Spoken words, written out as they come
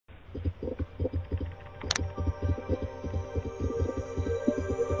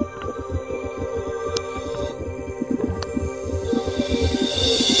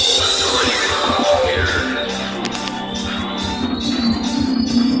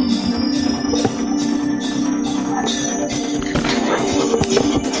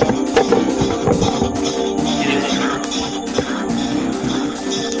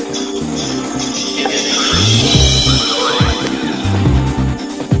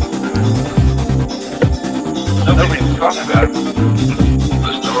talking about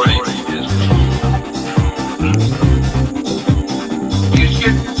the story is you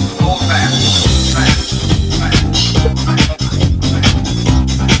should hold back.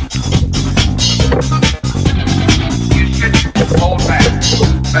 You should hold back.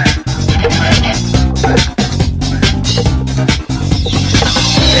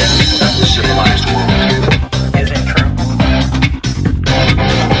 That's the civilized world. Is it true?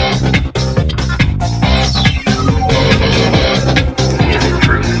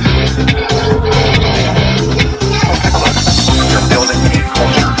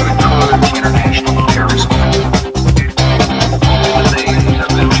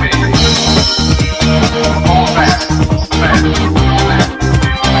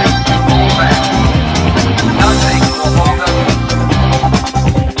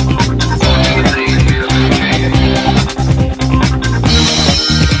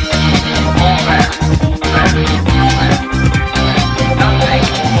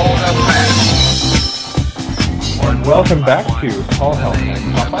 Welcome back to All Health your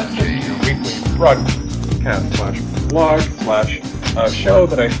weekly broadcast/blog/show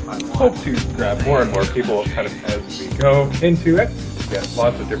that I hope to grab more and more people kind of as we go into it. Get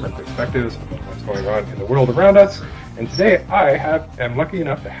lots of different perspectives about what's going on in the world around us. And today I am lucky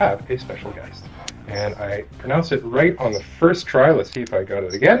enough to have a special guest. And I pronounced it right on the first try. Let's see if I got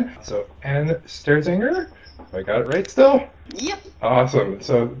it again. So Anne Sterzinger. I got it right still? Yep. Awesome.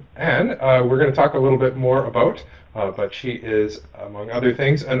 So Anne, we're going to talk a little bit more about but she is, among other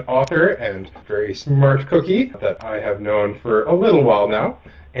things, an author and very smart cookie that I have known for a little while now.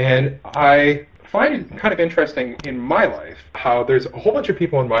 And I find it kind of interesting in my life how there's a whole bunch of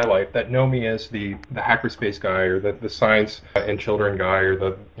people in my life that know me as the hackerspace guy or the science and children guy or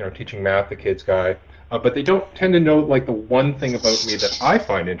the teaching math the kids guy. But they don't tend to know like the one thing about me that I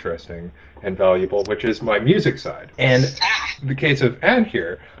find interesting and valuable, which is my music side. And in the case of Anne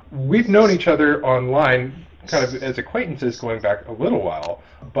here, we've known each other online kind of as acquaintances going back a little while,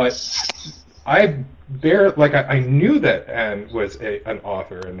 but I knew that Anne was an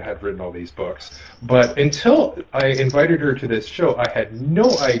author and had written all these books, but until I invited her to this show, I had no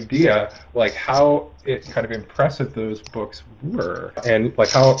idea like how kind of impressive those books were, and I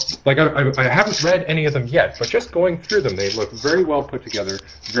haven't read any of them yet, but just going through them, they look very well put together,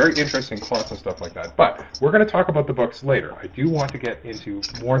 very interesting plots and stuff like that. But we're going to talk about the books later. I do want to get into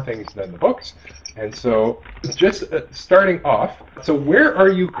more things than the books, and so just starting off, so where are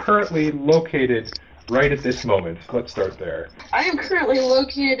you currently located right at this moment? Let's start there. I am currently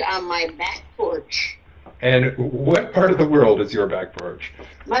located on my back porch. And what part of the world is your back porch?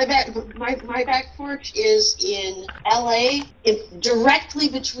 My back porch is in LA, directly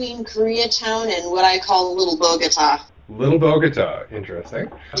between Koreatown and what I call Little Bogota. Little Bogota,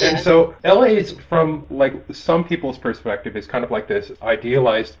 interesting. Yeah. And so LA is, from like some people's perspective, is kind of like this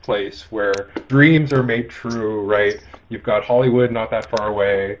idealized place where dreams are made true, right? You've got Hollywood not that far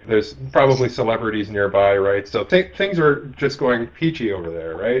away. There's probably celebrities nearby, right? So things are just going peachy over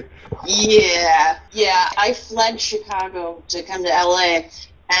there, right? Yeah. I fled Chicago to come to LA,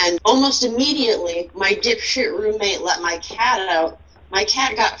 and almost immediately my dipshit roommate let my cat out. My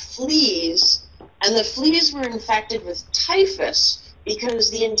cat got fleas, and the fleas were infected with typhus because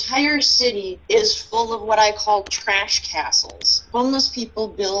the entire city is full of what I call trash castles. Homeless people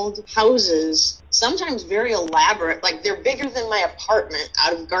build houses, sometimes very elaborate, like they're bigger than my apartment,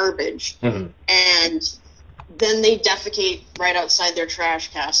 out of garbage. Mm-hmm. And then they defecate right outside their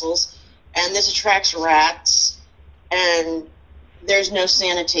trash castles, and this attracts rats, and there's no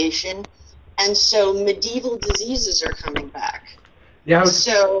sanitation, and so medieval diseases are coming back. Yeah,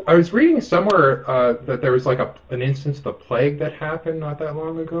 I was reading somewhere that there was like an instance of the plague that happened not that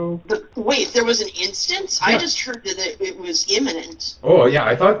long ago. Wait, there was an instance? Yeah. I just heard that it was imminent. Oh, yeah,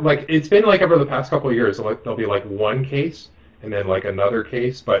 I thought like it's been like over the past couple of years, like there'll be like one case and then like another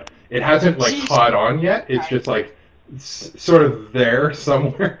case, but it hasn't like caught on yet. It's just like sort of there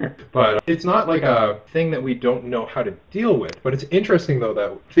somewhere. But it's not like a thing that we don't know how to deal with. But it's interesting though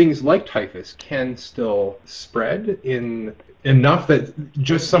that things like typhus can still spread in enough that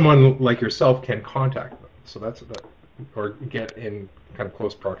just someone like yourself can contact them. So or get in kind of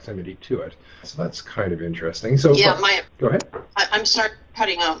close proximity to it. So that's kind of interesting. So yeah, go ahead. I'm sorry,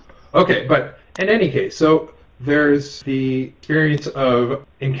 cutting out. Okay, but in any case, so there's the experience of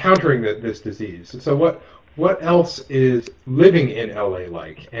encountering this disease. So what else is living in LA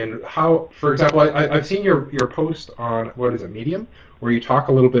like? And how, for example, I've seen your post on, what is it, Medium, where you talk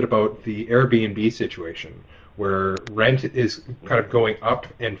a little bit about the Airbnb situation, where rent is kind of going up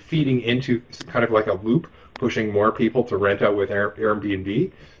and feeding into kind of like a loop, pushing more people to rent out with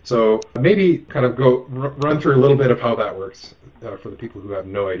Airbnb. So maybe kind of run through a little bit of how that works for the people who have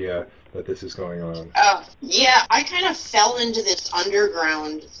no idea that this is going on. Yeah, I kind of fell into this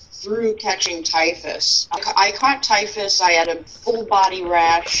underground through catching typhus. I caught typhus. I had a full body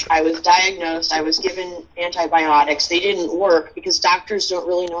rash. I was diagnosed. I was given antibiotics. They didn't work because doctors don't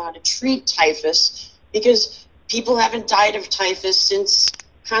really know how to treat typhus because people haven't died of typhus since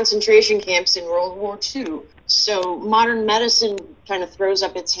concentration camps in World War II. So modern medicine kind of throws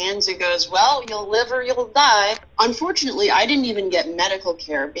up its hands and goes, well, you'll live or you'll die. Unfortunately, I didn't even get medical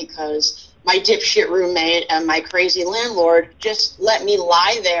care because my dipshit roommate and my crazy landlord just let me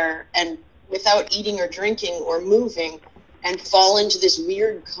lie there and without eating or drinking or moving and fall into this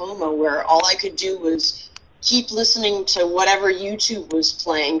weird coma where all I could do was keep listening to whatever YouTube was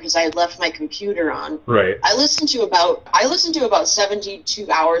playing because I had left my computer on. Right. I listened to about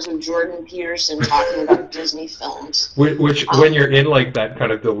 72 hours of Jordan Peterson talking about Disney films. Which when you're in like that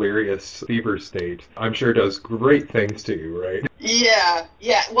kind of delirious fever state, I'm sure does great things to you, right? Yeah.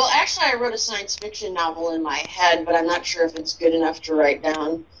 Well, actually, I wrote a science fiction novel in my head, but I'm not sure if it's good enough to write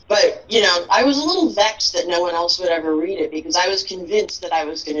down. But, I was a little vexed that no one else would ever read it because I was convinced that I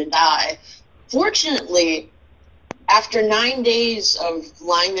was going to die. Fortunately, after 9 days of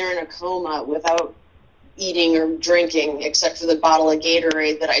lying there in a coma without eating or drinking, except for the bottle of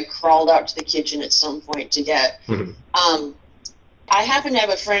Gatorade that I crawled out to the kitchen at some point to get, I happened to have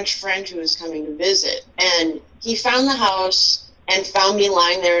a French friend who was coming to visit, and he found the house and found me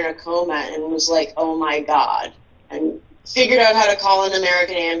lying there in a coma and was like, oh my God, and figured out how to call an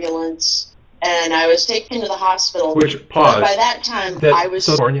American ambulance. And I was taken to the hospital. Which, pause. But by that time, I was...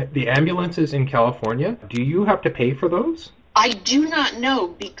 California, the ambulances in California, do you have to pay for those? I do not know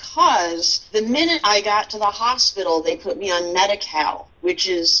because the minute I got to the hospital, they put me on Medi-Cal, which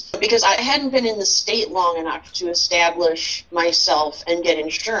is because I hadn't been in the state long enough to establish myself and get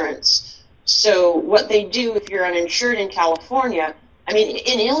insurance. So what they do if you're uninsured in California, I mean,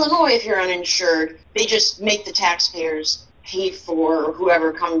 in Illinois, if you're uninsured, they just make the taxpayers pay for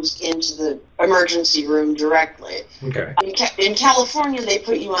whoever comes into the emergency room directly. Okay. In California, they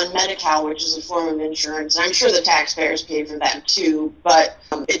put you on Medi-Cal, which is a form of insurance. I'm sure the taxpayers pay for that too, but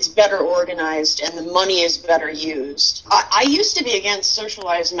it's better organized and the money is better used. I used to be against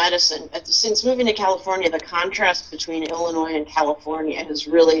socialized medicine. Since moving to California, the contrast between Illinois and California has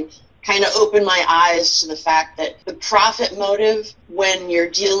really kind of opened my eyes to the fact that the profit motive when you're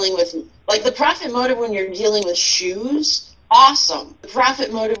dealing with, shoes, awesome. The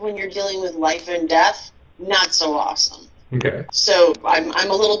profit motive when you're dealing with life and death, not so awesome. Okay. So I'm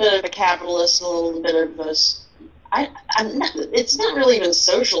a little bit of a capitalist and a little bit of this. It's not really even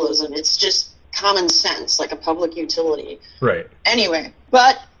socialism. It's just common sense, like a public utility. Right. Anyway,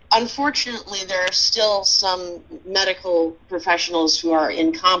 but unfortunately, there are still some medical professionals who are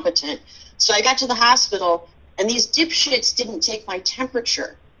incompetent. So I got to the hospital, and these dipshits didn't take my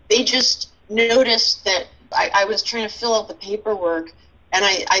temperature. They just noticed that I was trying to fill out the paperwork, and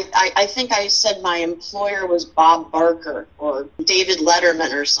I think I said my employer was Bob Barker or David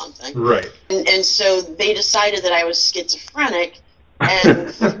Letterman or something. Right. And so they decided that I was schizophrenic and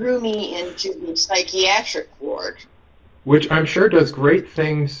threw me into the psychiatric ward. Which I'm sure does great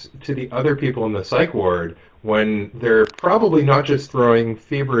things to the other people in the psych ward when they're probably not just throwing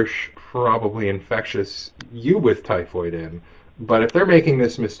feverish, probably infectious you with typhoid in, but if they're making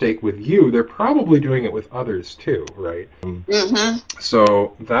this mistake with you, they're probably doing it with others too, right? Mm-hmm.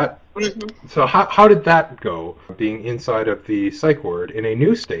 So that. Mm-hmm. So how did that go? Being inside of the psych ward in a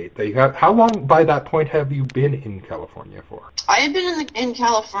new state that you have. How long by that point have you been in California for? I had been in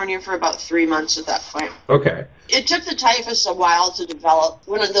California for about 3 months at that point. Okay. It took the typhus a while to develop.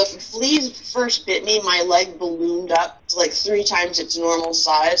 When the fleas first bit me, my leg ballooned up to like 3 times its normal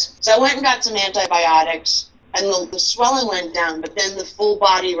size. So I went and got some antibiotics, and the swelling went down, but then the full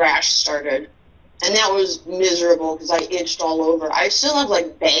body rash started. And that was miserable because I itched all over. I still have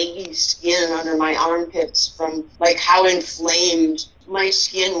like baggy skin under my armpits from like how inflamed my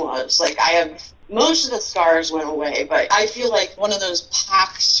skin was. Like most of the scars went away, but I feel like one of those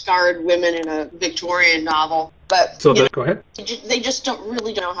pock-scarred women in a Victorian novel. But so go ahead. They just don't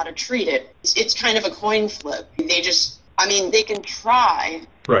really know how to treat it. It's kind of a coin flip. They can try.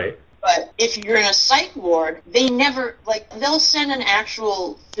 Right. But if you're in a psych ward, they'll send an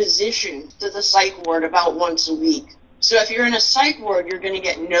actual physician to the psych ward about once a week. So if you're in a psych ward, you're going to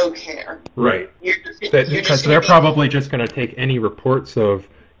get no care. Right. Because they're probably just going to take any reports of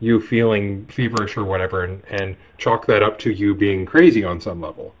you feeling feverish or whatever and chalk that up to you being crazy on some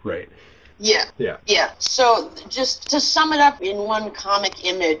level. Right. Yeah. Yeah. Yeah. So just to sum it up in one comic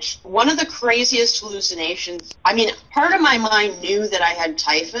image, one of the craziest hallucinations, I mean, part of my mind knew that I had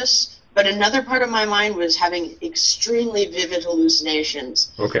typhus, but another part of my mind was having extremely vivid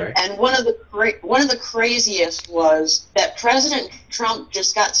hallucinations. Okay. And one of the craziest was that President Trump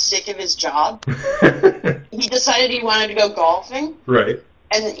just got sick of his job. He decided he wanted to go golfing. Right.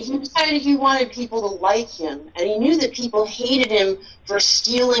 And he decided he wanted people to like him. And he knew that people hated him for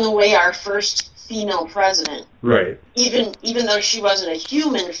stealing away our first female president. Right. Even though she wasn't a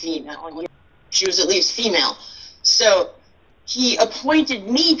human female. She was at least female. So he appointed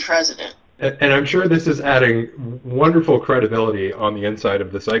me president. And I'm sure this is adding wonderful credibility on the inside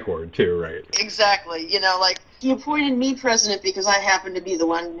of the psych ward, too, right? Exactly. You know, like, he appointed me president because I happened to be the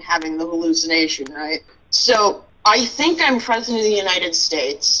one having the hallucination, right? So I think I'm president of the United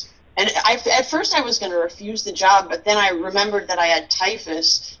States. And at first I was going to refuse the job, but then I remembered that I had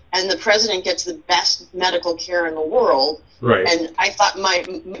typhus, and the president gets the best medical care in the world. Right. And I thought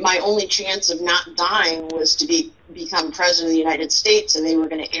my only chance of not dying was to become president of the United States, and they were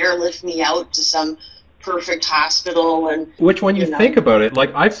going to airlift me out to some perfect hospital. And which, when you think about it,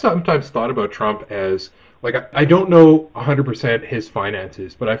 like, I've sometimes thought about Trump as, like, I don't know 100% his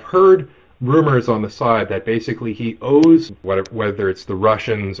finances, but I've heard rumors on the side that basically he owes, whether it's the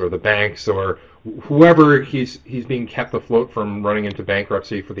Russians or the banks or whoever he's being kept afloat from running into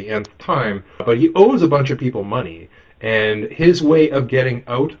bankruptcy for the nth time, but he owes a bunch of people money. And his way of getting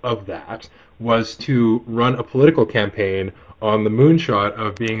out of that was to run a political campaign on the moonshot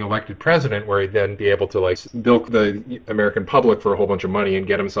of being elected president, where he'd then be able to, like, bilk the American public for a whole bunch of money and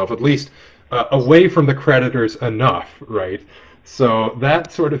get himself at least away from the creditors enough, right? So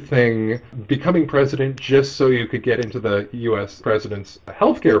that sort of thing, becoming president just so you could get into the U.S. president's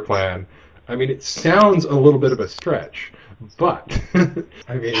healthcare plan, I mean, it sounds a little bit of a stretch, but,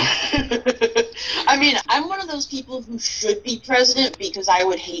 I mean, I'm one of those people who should be president because I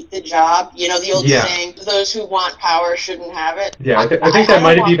would hate the job. You know, the old saying, those who want power shouldn't have it. Yeah, I think that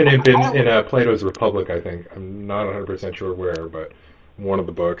might have even been in Plato's Republic, I think. I'm not 100% sure where, but one of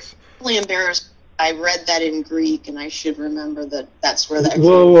the books. I'm really embarrassed. I read that in Greek, and I should remember that that's where that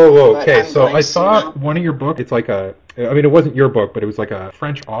Whoa. Okay, so I saw one of your books. It's like it wasn't your book, but it was like a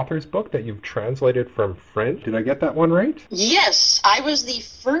French author's book that you've translated from French. Did I get that one right? Yes, I was the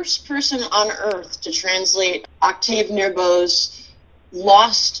first person on Earth to translate Octave Mirbeau's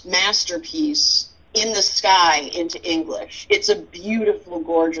lost masterpiece, In the Sky, into English. It's a beautiful,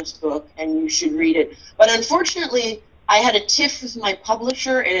 gorgeous book, and you should read it. But unfortunately, I had a tiff with my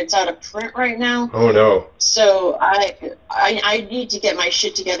publisher, and it's out of print right now. Oh, no. So I need to get my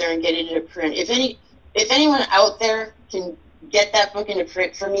shit together and get it into print. If anyone out there can get that book into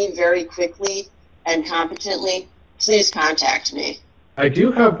print for me very quickly and competently, please contact me. I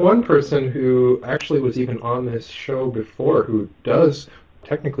do have one person who actually was even on this show before who does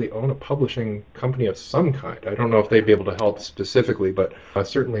technically own a publishing company of some kind. I don't know if they'd be able to help specifically, but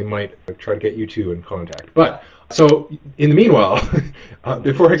certainly might try to get you two in contact. But so, in the meanwhile,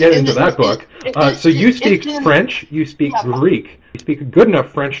 before I get into that book, so you speak French, you speak Greek, you speak good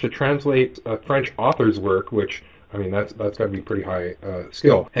enough French to translate a French author's work, which, I mean, that's got to be pretty high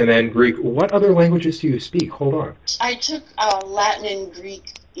skill. And then Greek. What other languages do you speak? Hold on. I took Latin and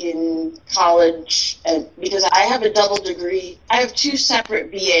Greek in college because I have a double degree. I have two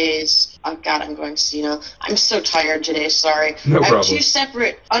separate BAs. Oh, God, I'm going senile. I'm so tired today, sorry. No problem. I have two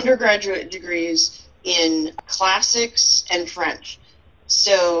separate undergraduate degrees in classics and French.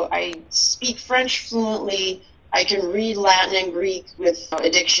 So I speak French fluently. I can read Latin and Greek with a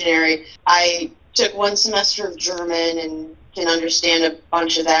dictionary. I took one semester of German and can understand a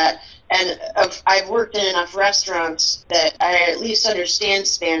bunch of that. And I've worked in enough restaurants that I at least understand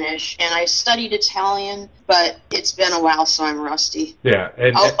Spanish. And I studied Italian, but it's been a while, so I'm rusty. Yeah.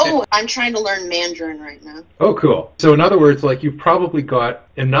 I'm trying to learn Mandarin right now. Oh, cool. So in other words, like, you've probably got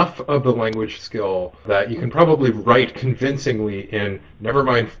enough of the language skill that you can probably write convincingly in, never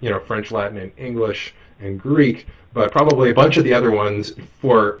mind, French, Latin, and English, and Greek, but probably a bunch of the other ones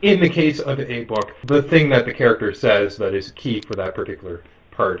for, in the case of a book, the thing that the character says that is key for that particular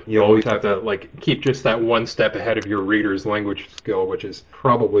part. You always have to, like, keep just that one step ahead of your reader's language skill, which is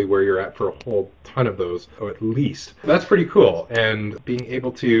probably where you're at for a whole ton of those, or at least. That's pretty cool. And being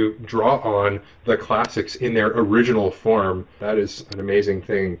able to draw on the classics in their original form, that is an amazing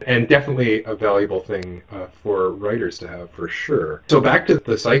thing, and definitely a valuable thing for writers to have, for sure. So back to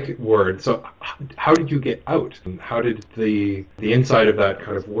the psych ward. So how did you get out? And how did the inside of that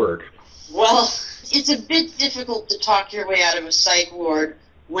kind of work? Well, it's a bit difficult to talk your way out of a psych ward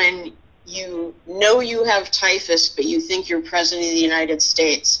when you know you have typhus, but you think you're president of the United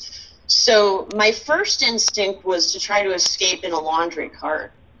States. So my first instinct was to try to escape in a laundry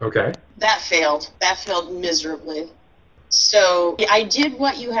cart. Okay. That failed. That failed miserably. So I did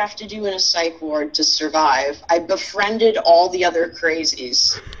what you have to do in a psych ward to survive. I befriended all the other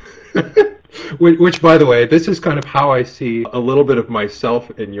crazies. Which, by the way, this is kind of how I see a little bit of myself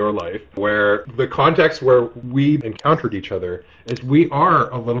in your life, where the context where we encountered each other is we are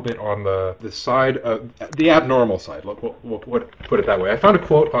a little bit on the side of the abnormal side. We'll put it that way. I found a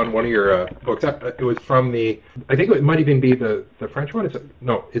quote on one of your books. It was from I think it might even be the French one.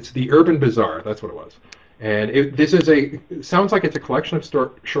 It's the Urban Bazaar. That's what it was. And it sounds like it's a collection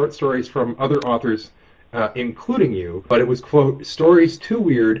of short stories from other authors, including you, but it was, quote, stories too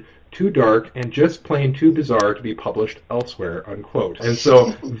weird, too dark, and just plain too bizarre to be published elsewhere, unquote. And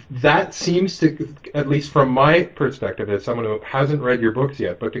so that seems to, at least from my perspective as someone who hasn't read your books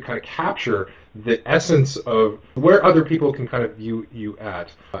yet, but to kind of capture the essence of where other people can kind of view you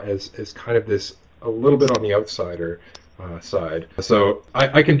at as kind of this a little bit on the outsider side. So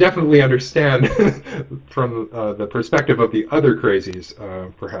I can definitely understand from the perspective of the other crazies,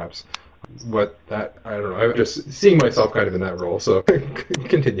 perhaps, what that, I don't know, I'm just seeing myself kind of in that role, so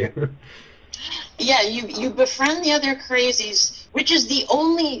continue. Yeah, you befriend the other crazies, which is the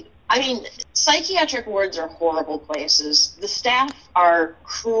only, I mean, psychiatric wards are horrible places. The staff are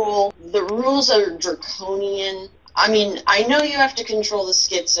cruel. The rules are draconian. I mean, I know you have to control the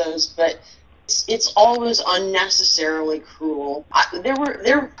schizos, but it's always unnecessarily cruel.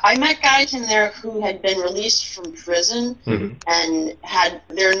 I met guys in there who had been released from prison and had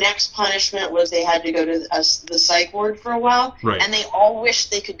their next punishment was they had to go to the psych ward for a while, right. And they all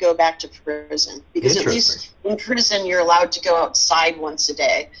wished they could go back to prison because at least in prison you're allowed to go outside once a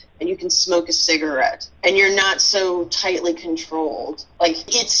day and you can smoke a cigarette and you're not so tightly controlled.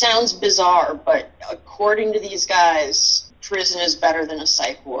 Like, it sounds bizarre, but according to these guys, prison is better than a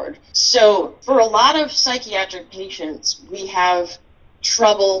psych ward. So for a lot of psychiatric patients, we have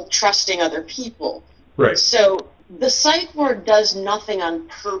trouble trusting other people. Right. So the psych ward does nothing on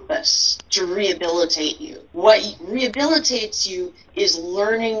purpose to rehabilitate you. What rehabilitates you is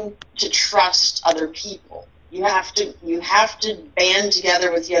learning to trust other people. You have to band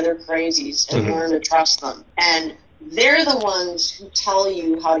together with the other crazies and learn to trust them. And they're the ones who tell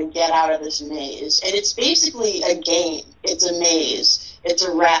you how to get out of this maze. And it's basically a game. It's a maze. It's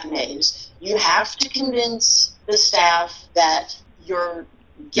a rat maze. You have to convince the staff that you're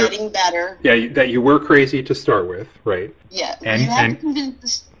getting better. Yeah, that you were crazy to start with, right? Yeah. You have to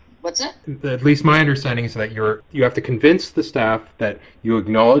convince what's it? At least my understanding is that you have to convince the staff that you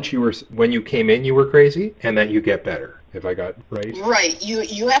acknowledge when you came in you were crazy and that you get better. If I got right? Right.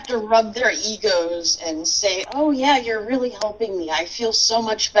 You have to rub their egos and say, oh yeah, you're really helping me. I feel so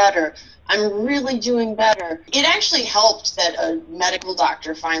much better. I'm really doing better. It actually helped that a medical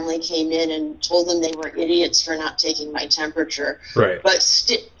doctor finally came in and told them they were idiots for not taking my temperature. Right. But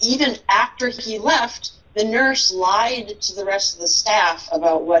even after he left, the nurse lied to the rest of the staff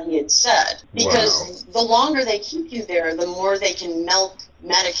about what he had said. Because the longer they keep you there, the more they can milk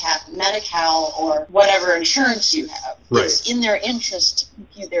Medi-Cal or whatever insurance you have. Right. It's in their interest to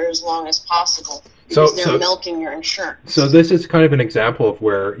keep you there as long as possible because they're milking your insurance. So this is kind of an example of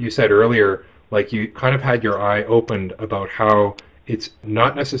where you said earlier, like you kind of had your eye opened about how it's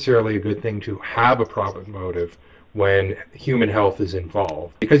not necessarily a good thing to have a profit motive when human health is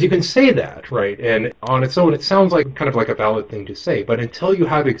involved. Because you can say that, right? And on its own, it sounds like kind of like a valid thing to say. But until you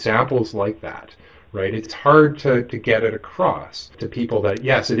have examples like that, right, it's hard to get it across to people that,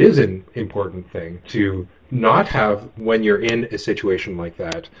 yes, it is an important thing to not have, when you're in a situation like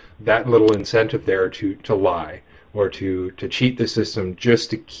that little incentive there to lie or to cheat the system just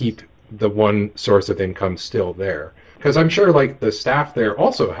to keep the one source of income still there. Because I'm sure like the staff there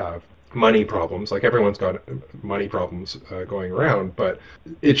also have money problems, like everyone's got money problems going around, but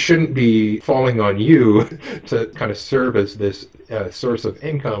it shouldn't be falling on you to kind of serve as this source of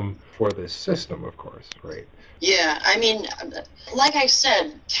income for this system, of course, right? Yeah, I mean, like I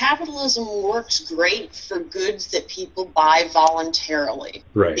said, capitalism works great for goods that people buy voluntarily.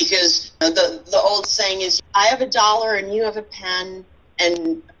 Right. Because the old saying is, I have $1 and you have a pen,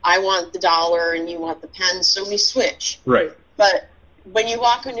 and I want the dollar and you want the pen, so we switch. Right. But when you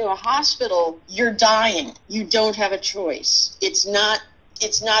walk into a hospital, you're dying. You don't have a choice. It's not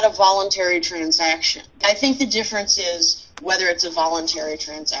a voluntary transaction. I think the difference is whether it's a voluntary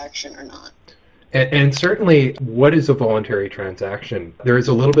transaction or not. And certainly, what is a voluntary transaction? There is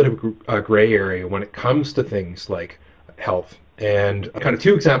a little bit of a gray area when it comes to things like health And kind of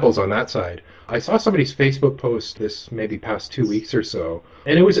two examples on that side. I saw somebody's Facebook post this maybe past 2 weeks or so,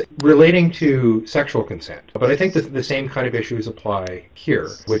 and it was relating to sexual consent. But I think that the same kind of issues apply here,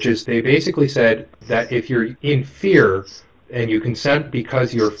 which is they basically said that if you're in fear and you consent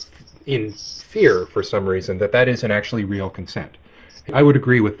because you're in fear for some reason, that isn't actually real consent. I would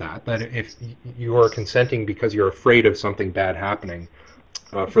agree with that if you are consenting because you're afraid of something bad happening,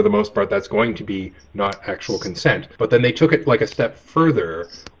 for the most part, that's going to be not actual consent. But then they took it like a step further,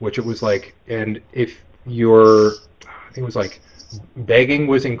 which it was like, and if you're, I think it was like, begging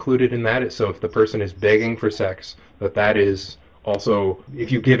was included in that. So if the person is begging for sex, that is also,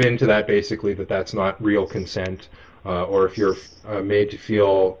 if you give in to that, basically, that's not real consent. Or if you're made to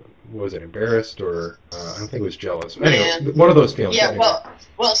feel, was it embarrassed or I don't think it was jealous. Anyway, one of those feelings. Yeah, anyway.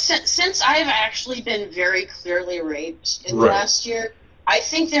 well, since I've actually been very clearly raped in the last year, I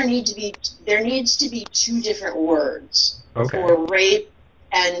think there needs to be two different words for rape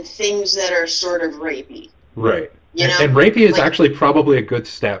and things that are sort of rapey. Right. You know? And rapey is actually probably a good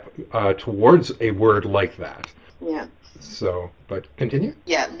step towards a word like that. Yeah. So, but continue?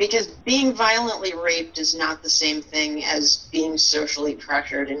 Yeah, because being violently raped is not the same thing as being socially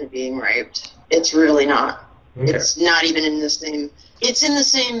pressured into being raped. It's really not. Okay. It's not even in the same... It's in the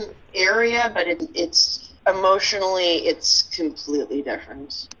same area, but it's emotionally, it's completely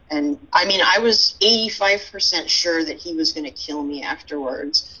different. And, I mean, I was 85% sure that he was going to kill me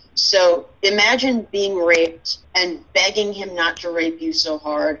afterwards. So imagine being raped and begging him not to rape you so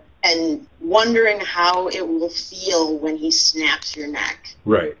hard and wondering how it will feel when he snaps your neck.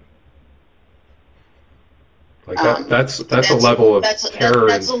 Right. Like that's a level of terror and fear.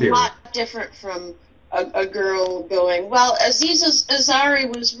 That's a lot different from a girl going, well, Aziz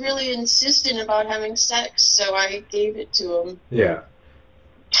Ansari was really insistent about having sex, so I gave it to him. Yeah.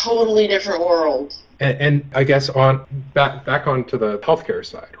 Totally different world. And I guess back onto the healthcare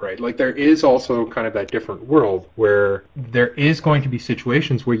side, right? Like there is also kind of that different world where there is going to be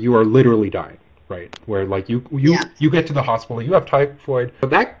situations where you are literally dying, right? Where like you get to the hospital, you have typhoid,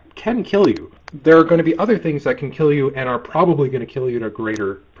 but that can kill you. There are going to be other things that can kill you and are probably going to kill you at a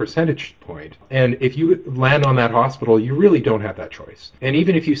greater percentage point. And if you land on that hospital, you really don't have that choice. And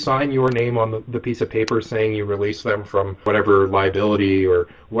even if you sign your name on the piece of paper saying you release them from whatever liability or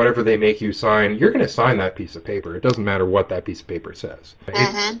whatever they make you sign, you're going to sign that piece of paper. It doesn't matter what that piece of paper says.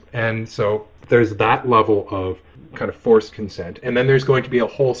 And so there's that level of kind of forced consent. And then there's going to be a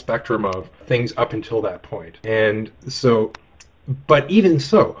whole spectrum of things up until that point. And so, but even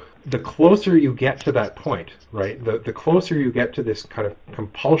so, the closer you get to that point, right, the closer you get to this kind of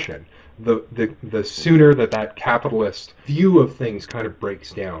compulsion, the sooner that capitalist view of things kind of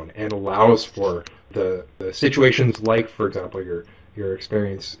breaks down and allows for the situations like, for example, your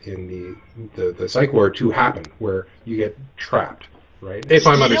experience in the psych ward to happen, where you get trapped, right? If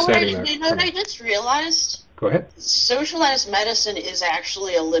I'm understanding that. You know what I just realized? Go ahead. Socialized medicine is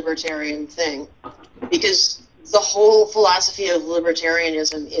actually a libertarian thing, because the whole philosophy of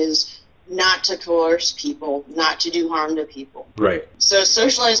libertarianism is not to coerce people, not to do harm to people. Right. So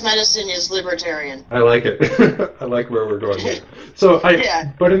socialized medicine is libertarian. I like it. I like where we're going here. So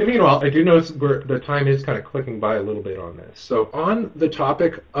But in the meanwhile, I do notice the time is kind of clicking by a little bit on this. So on the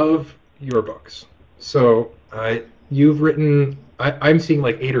topic of your books, so you've written, I'm seeing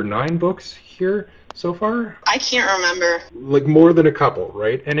like 8 or 9 books here so far? I can't remember. Like more than a couple,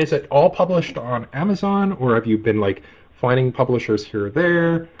 right? And is it all published on Amazon, or have you been like finding publishers here or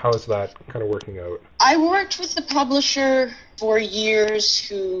there? How is that kind of working out? I worked with a publisher for years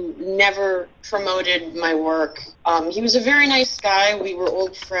who never promoted my work. He was a very nice guy. We were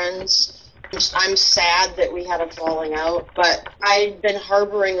old friends. I'm sad that we had a falling out, but I'd been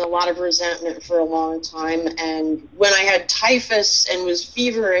harboring a lot of resentment for a long time, and when I had typhus and was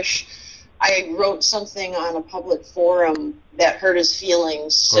feverish, I wrote something on a public forum that hurt his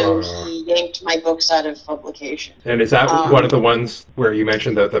feelings, so he yanked my books out of publication. And is that one of the ones where you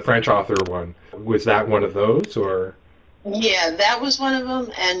mentioned the French author one? Was that one of those, or? Yeah, that was one of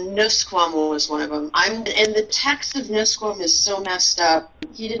them, and Nusquam was one of them. And the text of Nusquam is so messed up.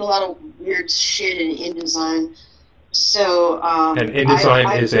 He did a lot of weird shit in InDesign. So, and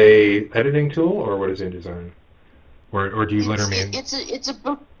InDesign is a editing tool, or what is InDesign? Or do you literally mean? It's a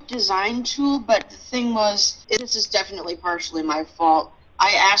book design tool, but the thing was, this is definitely partially my fault.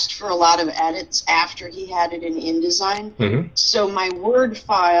 I asked for a lot of edits after he had it in InDesign, so my Word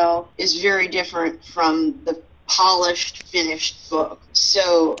file is very different from the polished, finished book.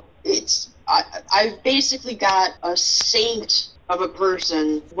 So I've basically got a saint of a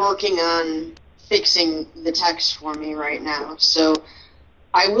person working on fixing the text for me right now. So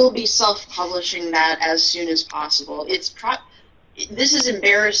I will be self-publishing that as soon as possible. this is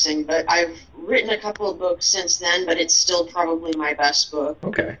embarrassing, but I've written a couple of books since then, but it's still probably my best book.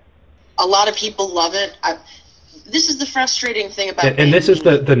 Okay. A lot of people love it. This is the frustrating thing about And this is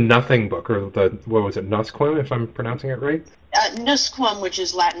the Nothing book, or what was it, Nusquam, if I'm pronouncing it right? Nusquam, which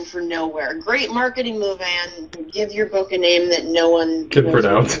is Latin for nowhere. Great marketing move, Anne. Give your book a name that no one can knows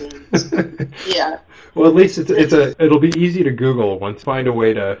pronounce. What it means. Yeah. Well, at least it'll be easy to Google once you find a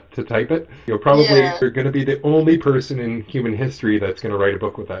way to type it. You're going to be the only person in human history that's going to write a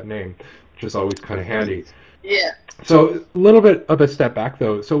book with that name, which is always kind of handy. Yeah. So a little bit of a step back,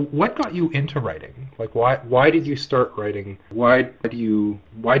 though. So what got you into writing? Like, why did you start writing? Why did you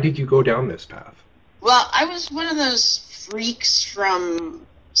go down this path? Well, I was one of those freaks from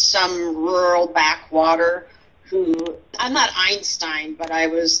some rural backwater who, I'm not Einstein, but I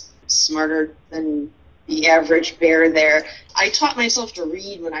was smarter than the average bear there. I taught myself to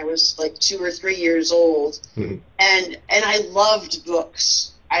read when I was like 2 or 3 years old, and I loved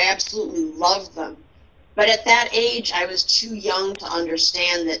books. I absolutely loved them. But at that age, I was too young to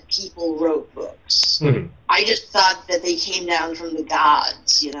understand that people wrote books. I just thought that they came down from the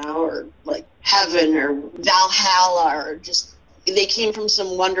gods, or like heaven or Valhalla, or just they came from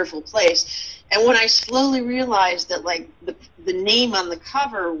some wonderful place. And when I slowly realized that, like, the name on the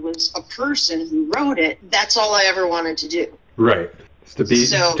cover was a person who wrote it, that's all I ever wanted to do. Right. It's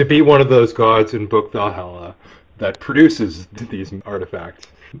to be one of those gods in Book Valhalla that produces these artifacts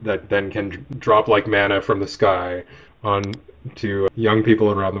that then can drop like manna from the sky on to young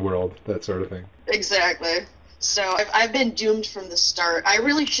people around the world, that sort of thing. Exactly. So I've been doomed from the start. I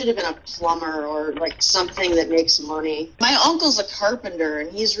really should have been a plumber or like something that makes money. My uncle's a carpenter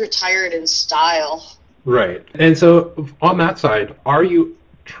and he's retired in style. Right. And so on that side, are you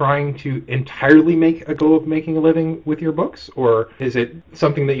trying to entirely make a go of making a living with your books, or is it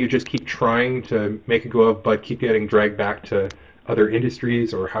something that you just keep trying to make a go of but keep getting dragged back to other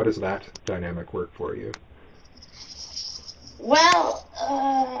industries, or how does that dynamic work for you? Well,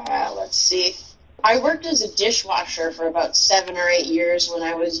 let's see. I worked as a dishwasher for about 7 or 8 years when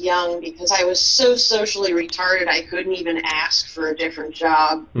I was young because I was so socially retarded I couldn't even ask for a different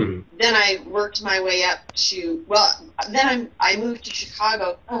job. Then I worked my way up to, I moved to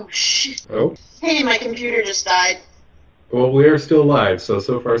Chicago. Oh, shit. Oh. Hey, my computer just died. Well, we are still live, so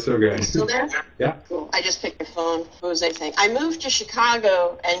far so good. You still there? Yeah. Cool. I just picked your phone. What was I saying? I moved to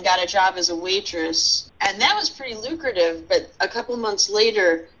Chicago and got a job as a waitress, and that was pretty lucrative, but a couple months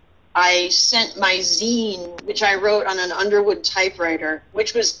later, I sent my zine, which I wrote on an Underwood typewriter,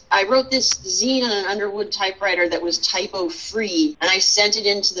 I wrote this zine on an Underwood typewriter that was typo-free, and I sent it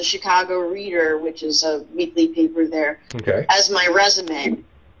into the Chicago Reader, which is a weekly paper there, as my resume.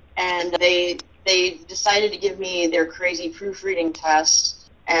 And they decided to give me their crazy proofreading test,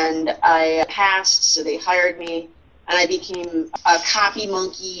 and I passed, so they hired me, and I became a copy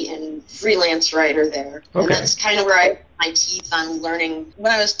monkey and freelance writer there. And that's kind of where I put my teeth on learning.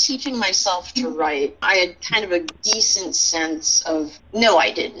 When I was teaching myself to write, I had kind of a decent sense of, no,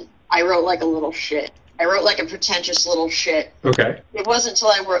 I didn't. I wrote like a little shit. I wrote like a pretentious little shit. Okay. It wasn't until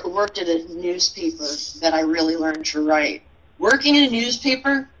I worked at a newspaper that I really learned to write. Working in a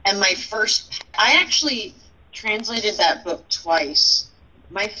newspaper, and I actually translated that book twice.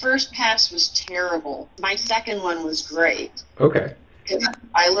 My first pass was terrible. My second one was great. Okay.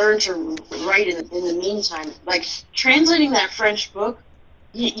 I learned to write in the meantime. Like, translating that French book,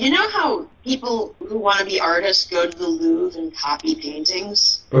 you know how people who want to be artists go to the Louvre and copy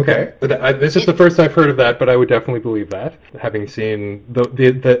paintings? Okay. This is the first I've heard of that, but I would definitely believe that, having seen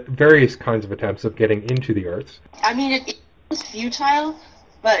the various kinds of attempts of getting into the arts. I mean, it's futile,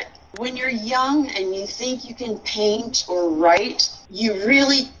 but when you're young and you think you can paint or write, you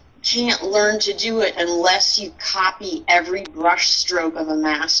really can't learn to do it unless you copy every brush stroke of a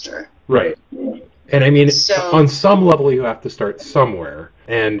master. Right. And I mean, on some level you have to start somewhere,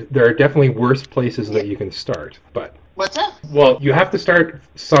 and there are definitely worse places that you can start, but... What's that? Well, you have to start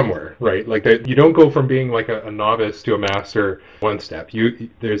somewhere, right? Like, you don't go from being like a novice to a master one step.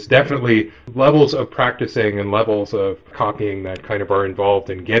 There's definitely levels of practicing and levels of copying that kind of are involved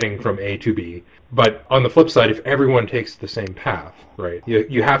in getting from A to B. But on the flip side, if everyone takes the same path, right,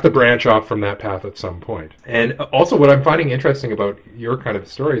 you have to branch off from that path at some point. And also what I'm finding interesting about your kind of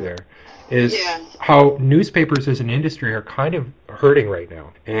story there is how newspapers as an industry are kind of hurting right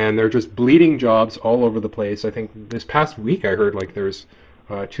now. And they're just bleeding jobs all over the place. I think this past week I heard like there's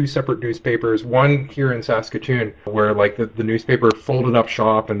 2 separate newspapers, one here in Saskatoon where like the newspaper folded up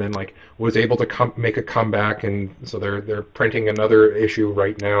shop and then like was able to make a comeback, and so they're printing another issue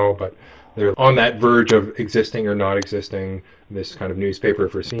right now, but they're on that verge of existing or not existing, this kind of newspaper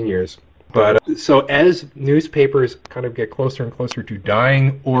for seniors. But so as newspapers kind of get closer and closer to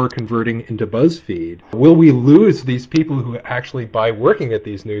dying or converting into BuzzFeed, will we lose these people who actually, by working at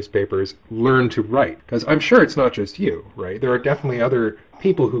these newspapers, learn to write? Because I'm sure it's not just you, right? There are definitely other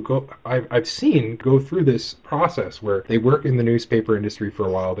people who I've seen go through this process where they work in the newspaper industry for a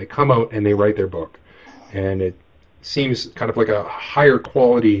while, they come out and they write their book. And it seems kind of like a higher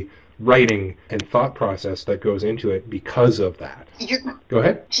quality writing and thought process that goes into it because of that. Go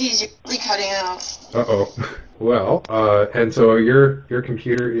ahead. Geez, you're really cutting out. Uh-oh. Well, and so your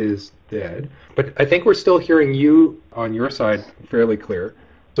computer is dead. But I think we're still hearing you on your side fairly clear.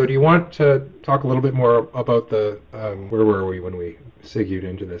 So do you want to talk a little bit more about the, where were we when we segued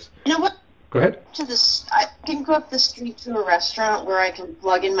into this? You know what? Go ahead. I can go up the street to a restaurant where I can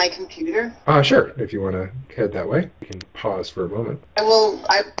plug in my computer. Sure. If you want to head that way, you can pause for a moment. I'll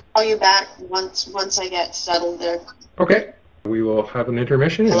call you back once I get settled there. Okay. We will have an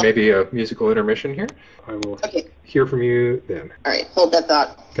intermission and maybe a musical intermission here. I will hear from you then. All right. Hold that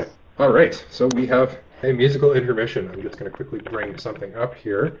thought. Okay. All right. So we have a musical intermission. I'm just going to quickly bring something up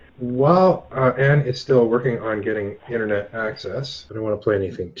here. While Anne is still working on getting internet access, I don't want to play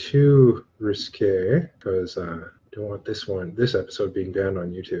anything too risque because I don't want this episode being banned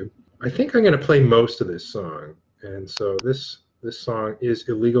on YouTube. I think I'm going to play most of this song. And so this song is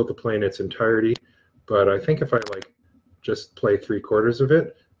illegal to play in its entirety, but I think if I just play 3/4 of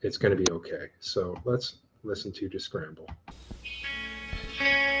it, it's going to be okay. So let's listen to Descramble.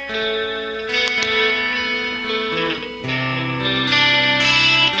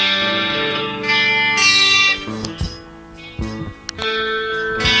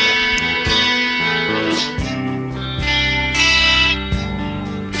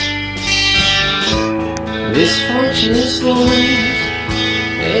 This function is long.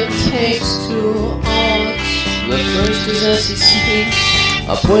 It takes 2 arcs. The first is SEC,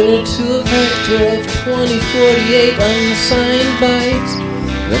 a pointer to a vector of 2048 unsigned bytes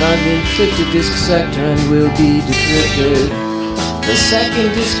that are the encrypted disk sector and will be decrypted. The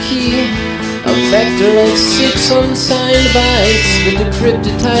second is key, a vector of 6 unsigned bytes, the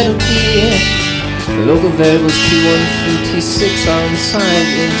decrypted title key. The local variables T1 through T6 are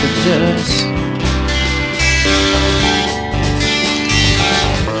unsigned integers.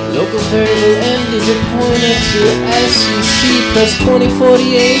 Local variable end is a pointer to SEC plus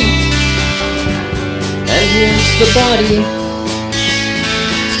 2048. And here's the body.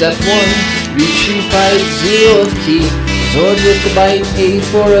 Step 1, retrieve byte 0 of key, XORed with the byte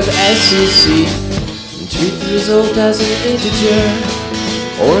 84 of SEC. And treat the result as an integer,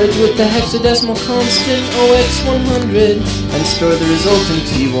 or it with the hexadecimal constant OX100, and store the result in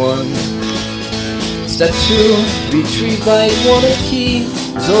T1. Step 2, retrieve byte 1 of key,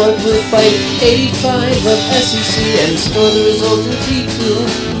 XORed with byte 85 of SEC, and store the result in T2.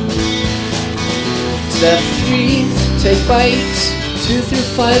 Step 3, take bytes 2 through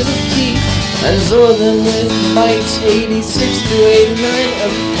 5 of key, and XOR them with bytes 86 through 89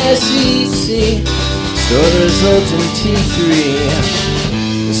 of SEC. Store the result in T3.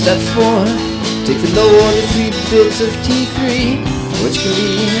 Step 4, take the low order 3 bits of T3, which can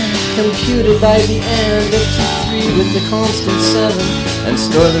be computed by the end of T3 with the constant 7, and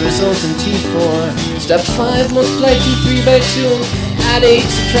store the result in T4. Step 5, multiply T3 by 2, add 8,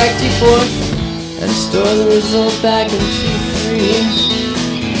 subtract T4, and store the result back in T3.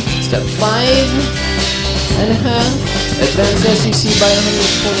 Step 5 and a half, advance SEC by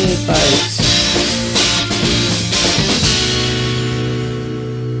 128 bytes.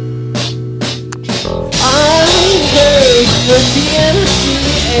 The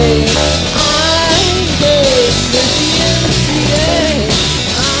DMCA, I hate the DMCA,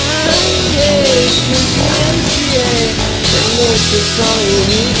 I hate the DMCA, it makes the song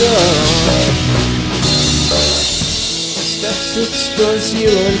illegal. Step 6, store 0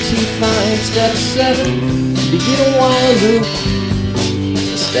 and T5. Step 7, begin a while loop.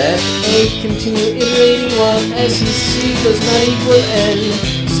 Step 8, continue iterating while SEC does not equal N.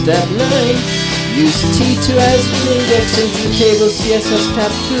 Step 9, use T2 as an index into the table CSS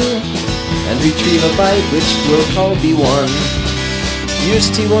tab 2 and retrieve a byte which we'll call B1.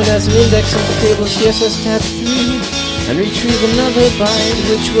 Use T1 as an index into the table CSS tab 3 and retrieve another byte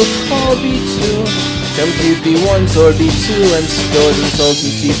which we'll call B2. Compute B1 XOR B2 and store the result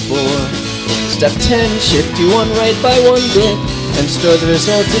in T4. Step 10, shift T1 right by 1 bit and store the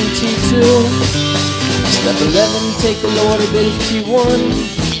result in T2. Step 11, take the low order bit of T1,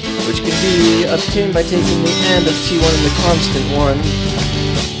 which can be obtained by taking the AND of T1 and the constant 1.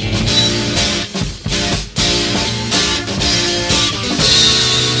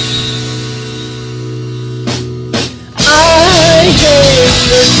 I hate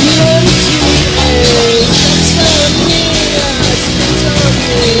the DMCA,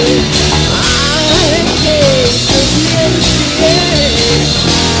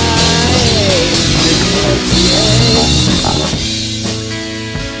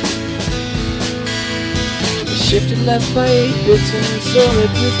 left by 8 bits and store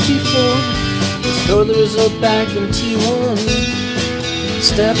it with T4. Store the result back in T1.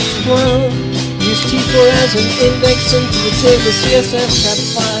 Step 12. Use T4 as an index into the table CSS cat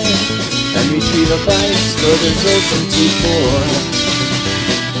file and retrieve a byte. Store the results in T4.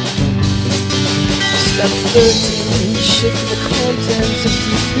 Step 13. Shift the contents of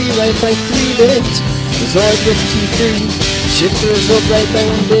T3 right by 3 bits. Result with T3. Shift the result right by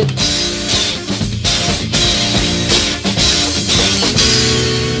 1 bit.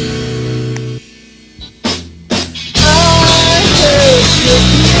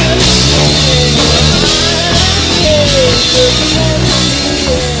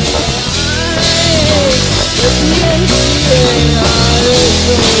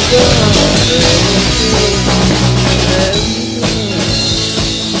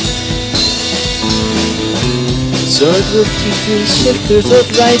 Store it with T3, shift the result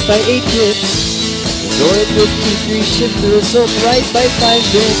right by 8 bits. Store it with T3, shift the result right by 5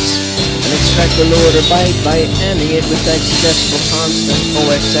 bits. And extract the lower order byte by ANDing it with decimal constant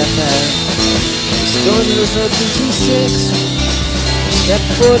OXFR. Store the result in T6. Step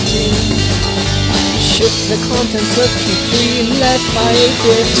 14. Shift the contents of T3 left by 8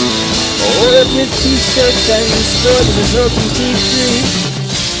 bits. Or it with T6 and store the result in T3.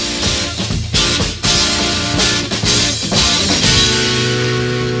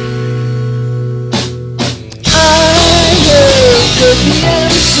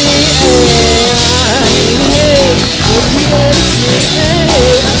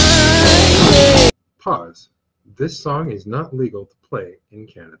 Pause. This song is not legal to play in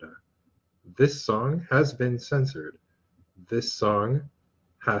Canada. This song has been censored. This song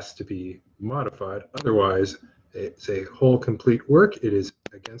has to be modified. Otherwise, it's a whole complete work. It is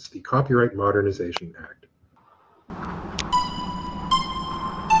against the Copyright Modernization Act.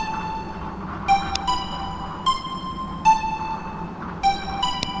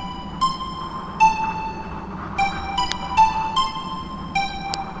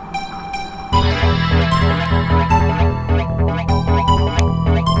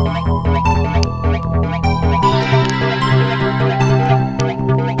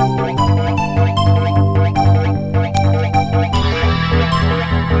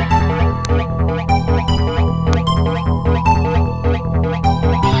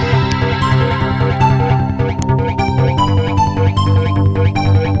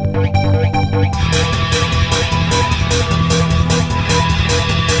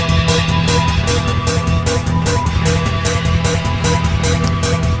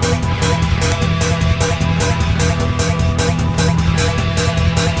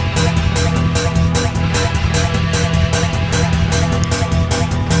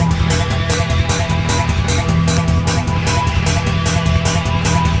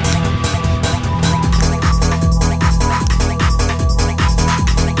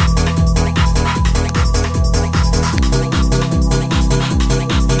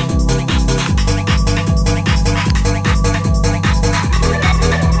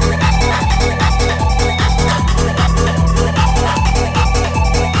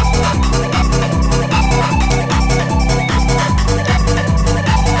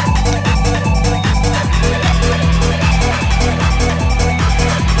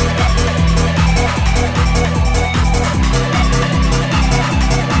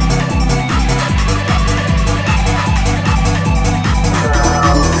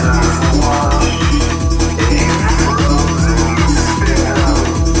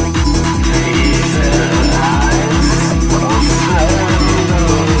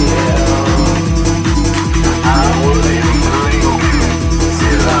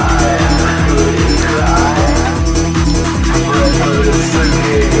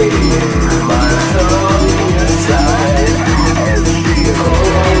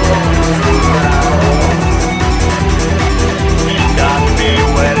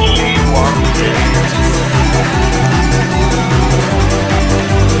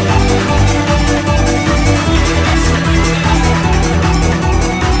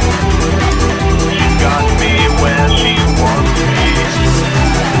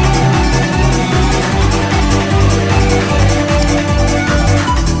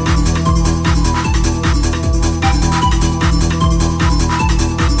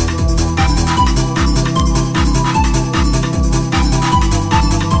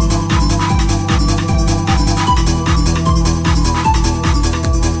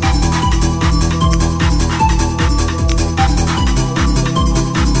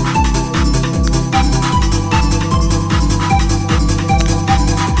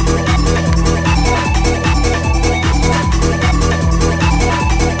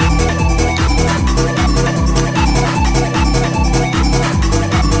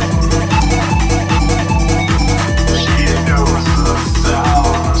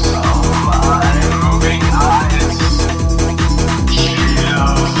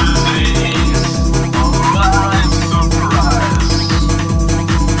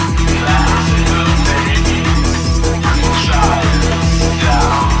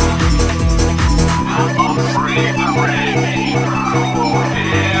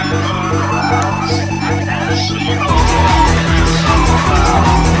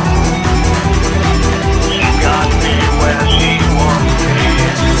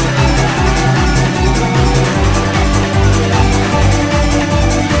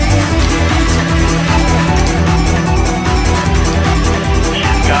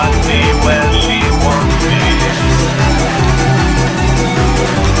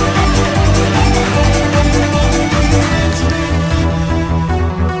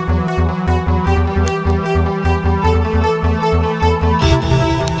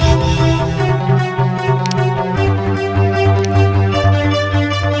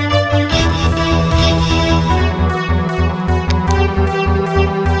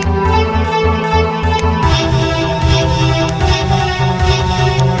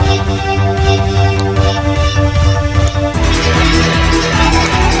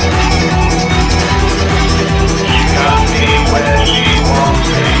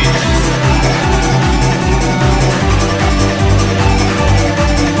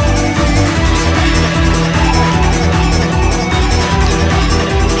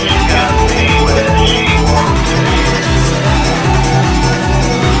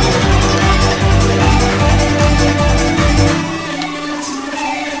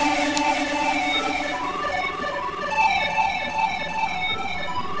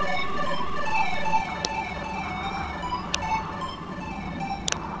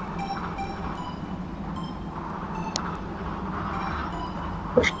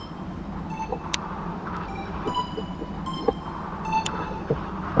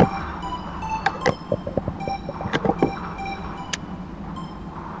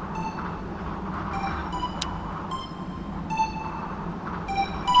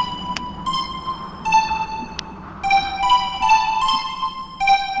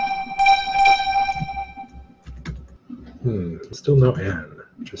 Still no Anne.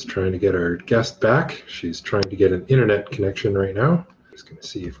 Just trying to get our guest back. She's trying to get an internet connection right now. Just going to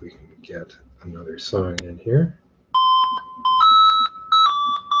see if we can get another song in here.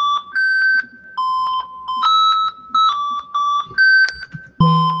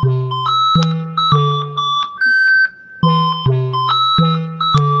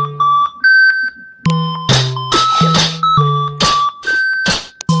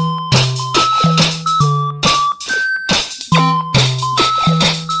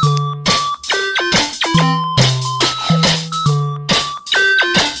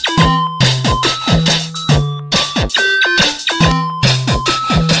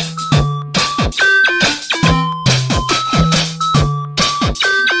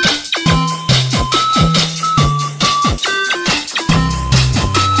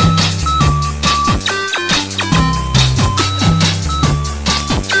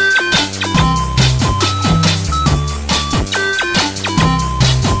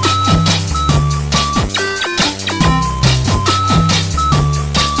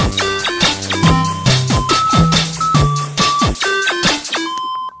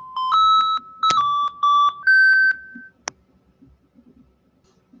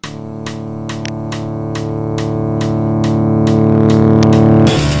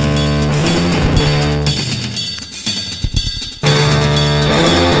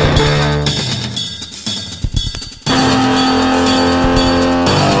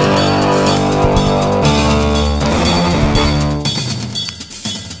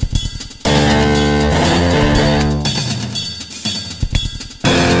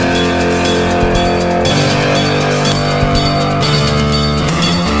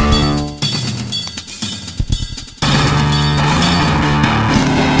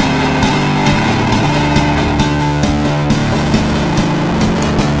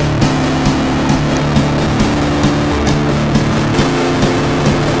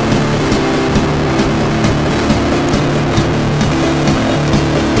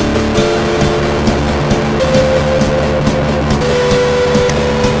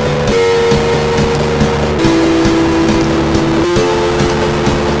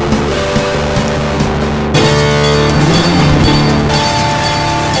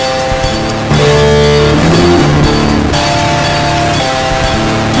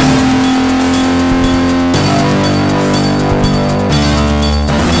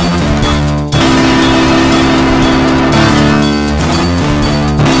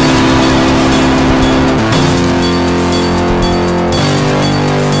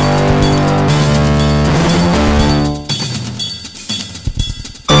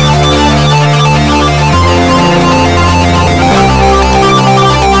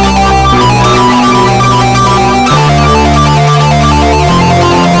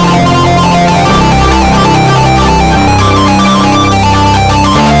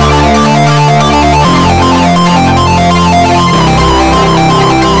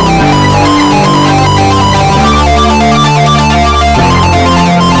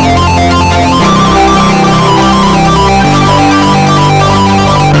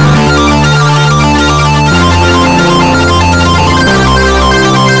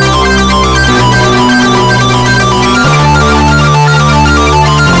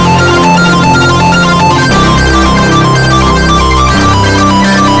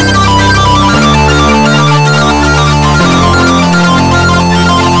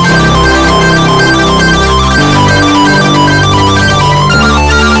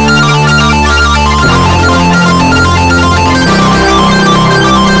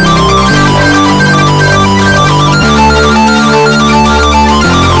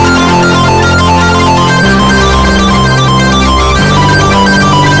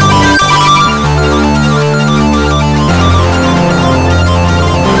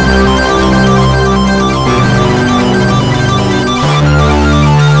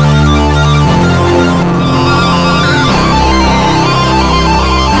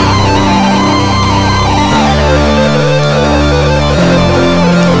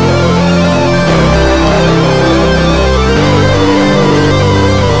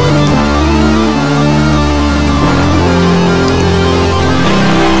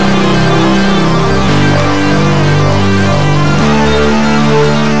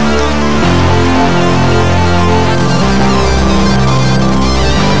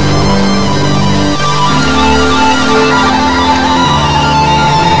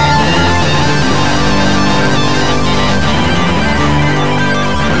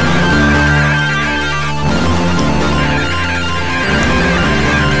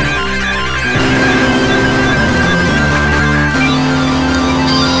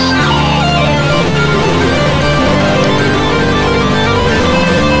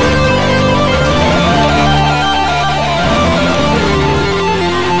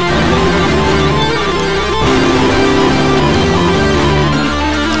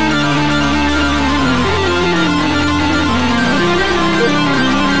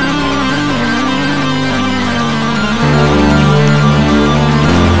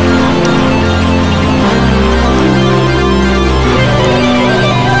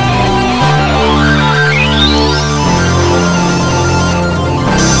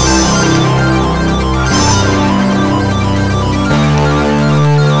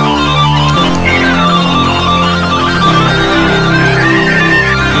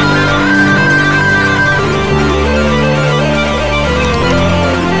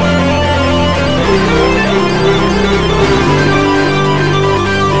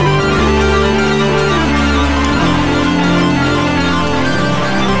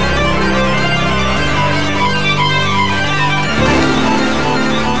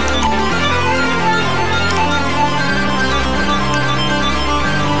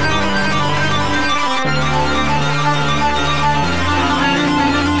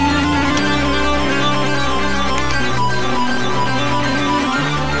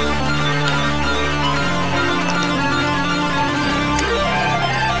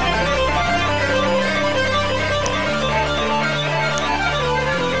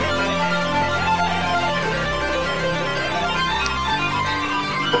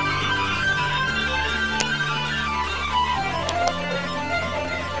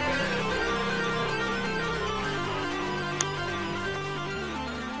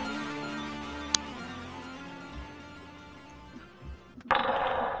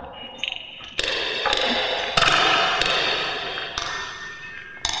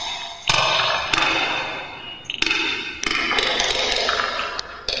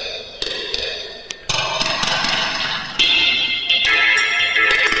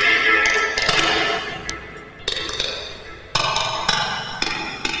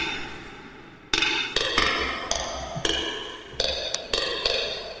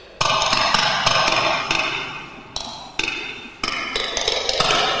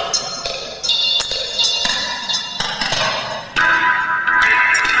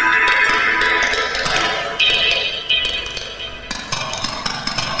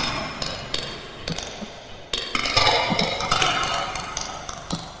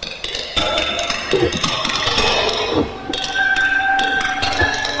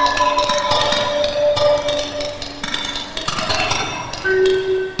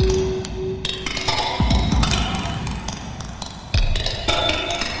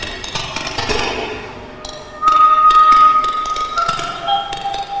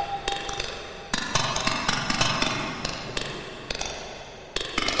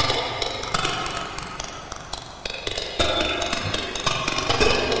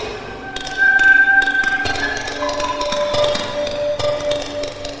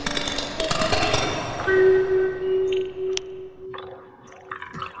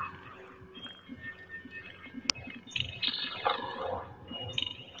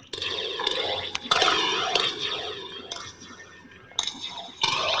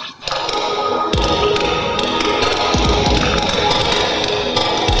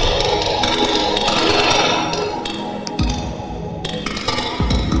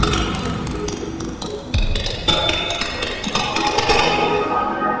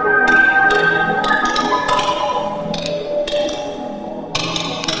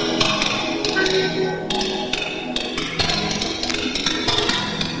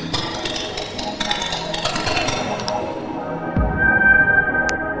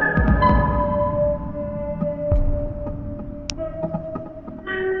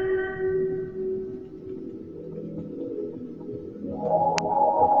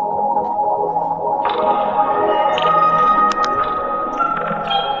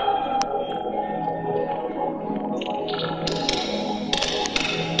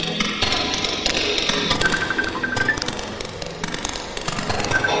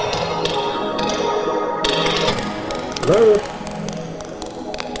 Hello?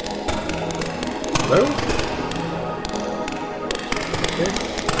 Hello? Okay.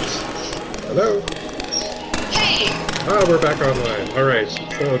 Hello? Hey! Ah, we're back online. All right.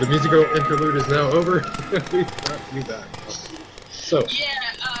 So the musical interlude is now over. We've got you back. So, Yeah,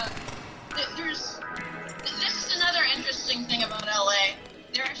 this is another interesting thing about LA.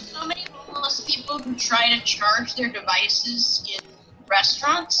 There are so many homeless people who try to charge their devices in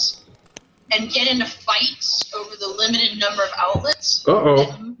restaurants and get into fights over the limited number of outlets. uh-oh.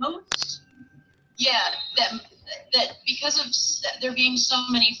 That because of there being so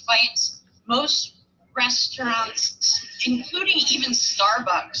many fights, most restaurants, including even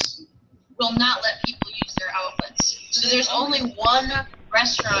Starbucks, will not let people use their outlets. So there's only one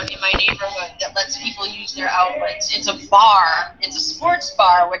restaurant in my neighborhood that lets people use their outlets. It's a bar. It's a sports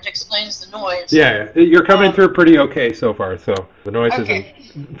bar, which explains the noise. Yeah, you're coming through pretty okay so far. So the noise Okay.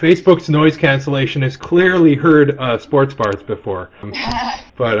 isn't. Facebook's noise cancellation has clearly heard sports bars before.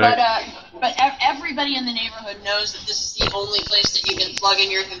 But everybody in the neighborhood knows that this is the only place that you can plug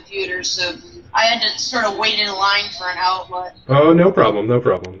in your computer, so I had to sort of wait in line for an outlet. Oh, no problem, no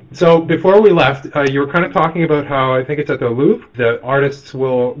problem. So before we left, you were kind of talking about how, I think it's at the Louvre, the artists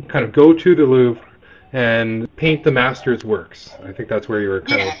will kind of go to the Louvre and paint the master's works. I think that's where you were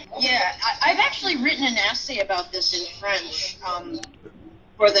kind of... Yeah. I've actually written an essay about this in French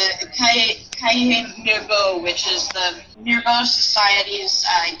for the Cahiers Mirbeau, which is the Mirbeau Society's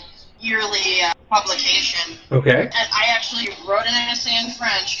yearly publication. Okay. And I actually wrote an essay in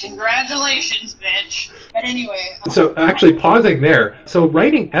French. Congratulations, bitch. But anyway. So actually pausing there, so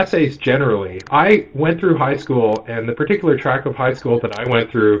writing essays generally, I went through high school, and the particular track of high school that I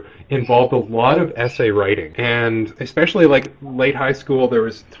went through involved a lot of essay writing. And especially like late high school, there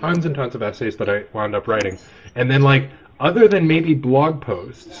was tons and tons of essays that I wound up writing. And then like, other than maybe blog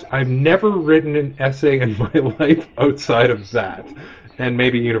posts, I've never written an essay in my life outside of that. And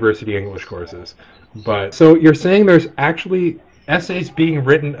maybe university English courses. But so you're saying there's actually essays being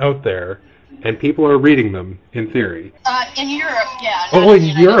written out there, and people are reading them in theory. In Europe, yeah. Oh, in the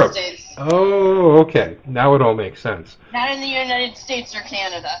United Europe. States. Oh, okay. Now it all makes sense. Not in the United States or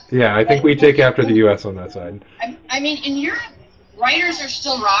Canada. Yeah, I think we take after the U.S. on that side. I mean, in Europe, writers are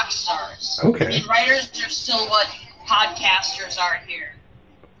still rock stars. Okay. I mean, writers are still what podcasters are here.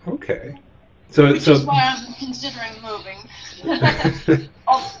 Okay. Which is why I'm considering moving.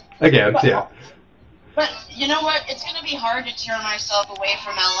 Again, yeah. But you know what? It's going to be hard to tear myself away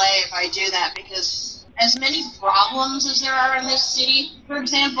from LA if I do that, because as many problems as there are in this city, for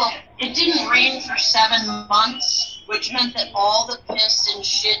example, it didn't rain for 7 months, which meant that all the piss and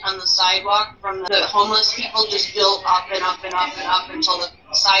shit on the sidewalk from the homeless people just built up and up and up and up until the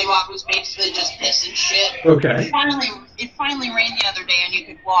sidewalk was basically just piss and shit. Okay. It finally rained the other day and you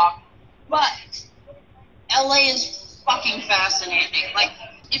could walk. But LA is fucking fascinating. Like,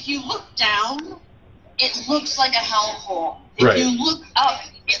 if you look down, it looks like a hellhole. If you look up,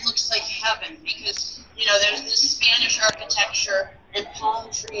 it looks like heaven, because, you know, there's this Spanish architecture and palm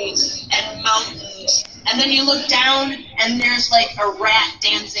trees and mountains, and then you look down and there's like a rat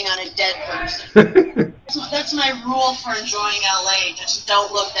dancing on a dead person. So that's my rule for enjoying LA, just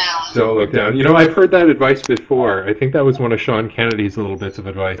don't look down. Don't look down. You know, I've heard that advice before. I think that was one of Sean Kennedy's little bits of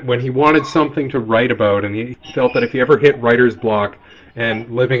advice. When he wanted something to write about, and he felt that if he ever hit writer's block and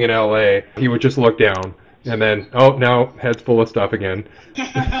living in LA, he would just look down. And then, oh, now head's full of stuff again.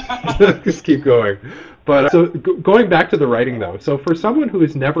 Just keep going. But so going back to the writing, though, so for someone who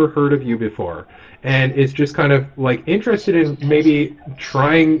has never heard of you before and is just kind of like interested in maybe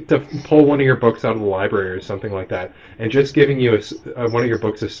trying to pull one of your books out of the library or something like that, and just giving you one of your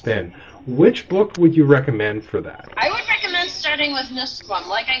books a spin, which book would you recommend for that? I would recommend starting with this one.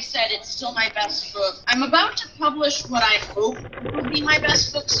 Like I said, it's still my best book. I'm about to publish what I hope will be my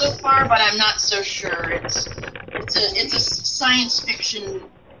best book so far, but I'm not so sure. It's a science fiction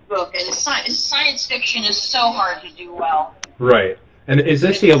book, and science fiction is so hard to do well. Right. And is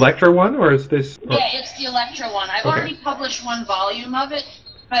this the Electra one, or is this... Yeah, it's the Electra one. I've already published one volume of it,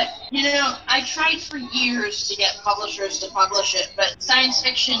 but, you know, I tried for years to get publishers to publish it, but science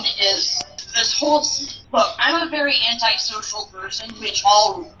fiction is this whole... Look, I'm a very antisocial person, which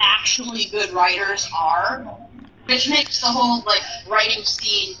all actually good writers are, which makes the whole, like, writing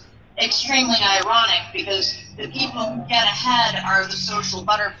scene extremely ironic, because the people who get ahead are the social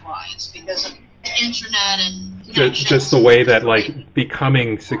butterflies because of the internet and just the way that like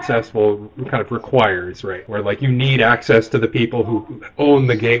becoming successful kind of requires, right? Where like you need access to the people who own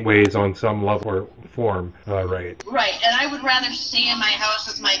the gateways on some level or form, right? Right, and I would rather stay in my house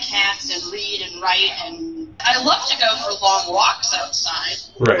with my cats and read and write, and I love to go for long walks outside.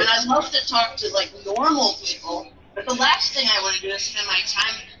 Right. And I love to talk to like normal people. But the last thing I want to do is spend my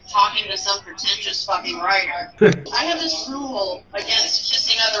time talking to some pretentious fucking writer. I have this rule against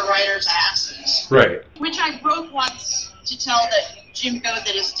kissing other writers' asses. Right. Which I broke once to tell that Jim Goad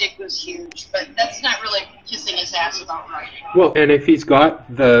that his dick was huge, but that's not really kissing his ass about writing. Well, and if he's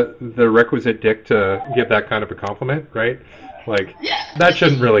got the requisite dick to give that kind of a compliment, right? Like, yeah, that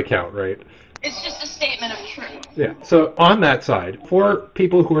shouldn't really count, right? It's just a statement of truth. Yeah. So on that side, for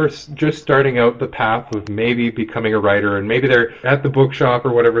people who are just starting out the path of maybe becoming a writer, and maybe they're at the bookshop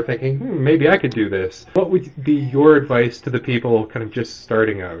or whatever thinking, maybe I could do this, what would be your advice to the people kind of just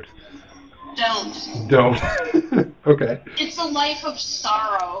starting out? Don't. Okay. It's a life of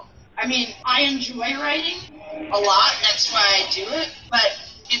sorrow. I mean, I enjoy writing a lot. That's why I do it. But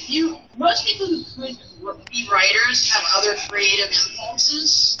most people who could be writers have other creative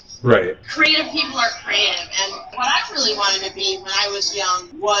impulses. Right. Creative people are creative. And what I really wanted to be when I was young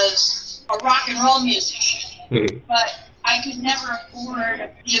was a rock and roll musician. Mm-hmm. But I could never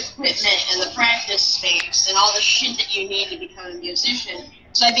afford the equipment and the practice space and all the shit that you need to become a musician.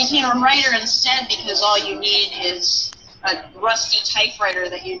 So I became a writer instead because all you need is a rusty typewriter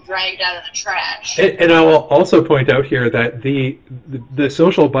that you dragged out of the trash. And I will also point out here that the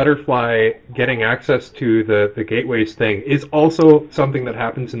social butterfly getting access to the gateways thing is also something that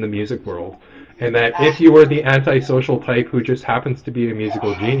happens in the music world. And that if you are the antisocial type who just happens to be a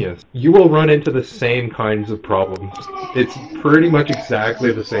musical genius, you will run into the same kinds of problems. It's pretty much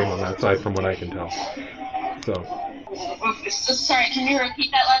exactly the same on that side from what I can tell. So sorry, can you repeat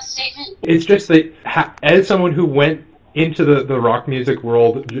that last statement? It's just that as someone who went into the rock music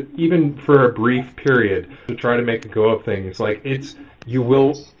world, even for a brief period, to try to make a go of things, like you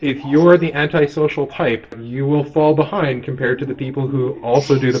will, if you're the antisocial type, you will fall behind compared to the people who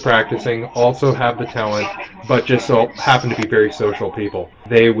also do the practicing, also have the talent, but just so happen to be very social people.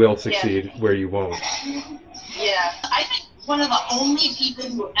 They will succeed where you won't. Yeah, I think one of the only people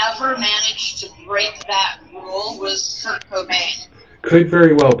who ever managed to break that rule was Kurt Cobain. Could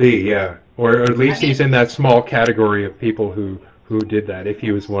very well be, yeah. Or at least he's in that small category of people who did that, if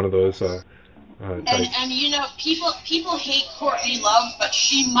he was one of those types. And you know, people hate Courtney Love, but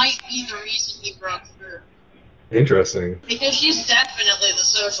she might be the reason he broke through. Interesting. Because she's definitely the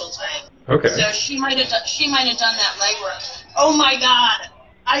social type. Okay. So she might have done that legwork. Oh my God,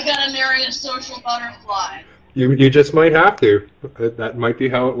 I gotta marry a social butterfly. You just might have to. That might be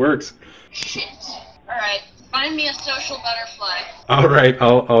how it works. Shit. All right. Find me a social butterfly. All right,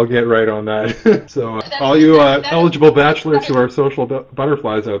 I'll get right on that. So, all you eligible bachelors who are social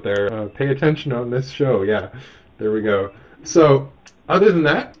butterflies out there, pay attention on this show. Yeah, there we go. So, other than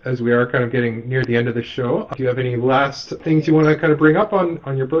that, as we are kind of getting near the end of the show, do you have any last things you want to kind of bring up on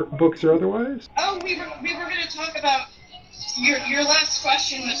your books or otherwise? Oh, we were going to talk about your last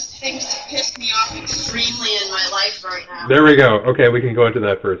question was things that piss me off extremely in my life right now. There we go. Okay, we can go into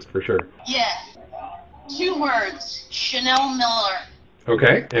that first for sure. Yeah. 2 words, Chanel Miller.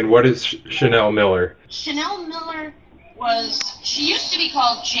 Okay, and what is Chanel Miller? Chanel Miller she used to be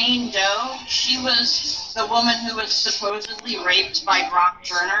called Jane Doe. She was the woman who was supposedly raped by Brock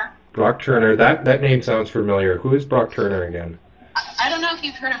Turner. Brock Turner, that name sounds familiar. Who is Brock Turner again? I don't know if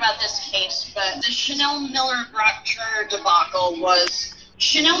you've heard about this case, but the Chanel Miller-Brock Turner debacle was...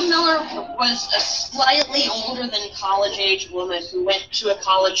 Chanel Miller was a slightly older than college-age woman who went to a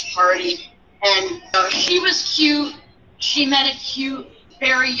college party. And she was cute. She met a cute,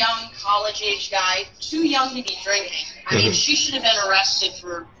 very young college-age guy, too young to be drinking. I mean, she should have been arrested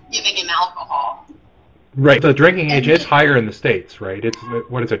for giving him alcohol. Right. The drinking age is higher in the States, right? It's,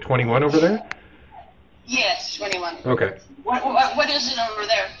 what is it, 21 over there? Yeah, it's 21. Okay. What is it over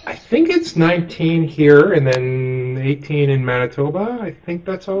there? I think it's 19 here and then 18 in Manitoba. I think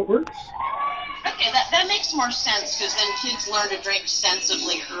that's how it works. Okay, that makes more sense, because then kids learn to drink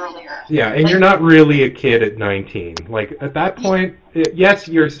sensibly earlier. Yeah, and you're not really a kid at 19. Like, at that point, yes,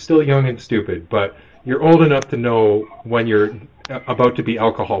 you're still young and stupid, but you're old enough to know when you're about to be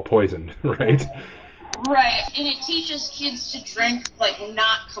alcohol poisoned, right? Right, and it teaches kids to drink, like,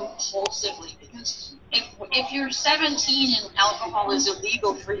 not compulsively, because if you're 17 and alcohol is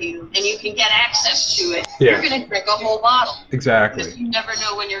illegal for you, and you can get access to it, you're going to drink a whole bottle. Exactly. Because you never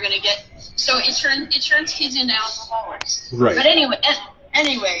know when you're going to get... So it turns kids into alcoholics. Right. But anyway,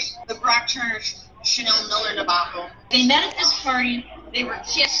 the Brock Turner Chanel Miller debacle. They met at this party. They were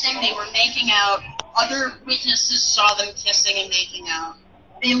kissing. They were making out. Other witnesses saw them kissing and making out.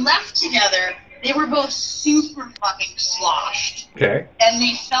 They left together. They were both super fucking sloshed. Okay. And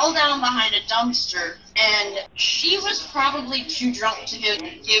they fell down behind a dumpster. And she was probably too drunk to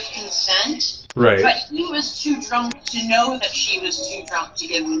give consent. Right. But he was too drunk to know that she was too drunk to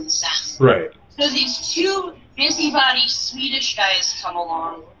give consent. Right. So these two busybody Swedish guys come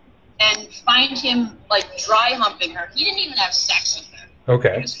along and find him, like, dry humping her. He didn't even have sex with her. He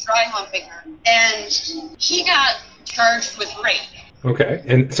Okay. was dry humping her. And he got charged with rape. Okay.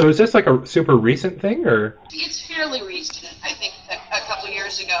 And so is this like a super recent thing, or? It's fairly recent, I think, a couple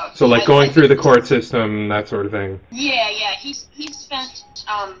years ago. So like going through the court system, that sort of thing? Yeah. He spent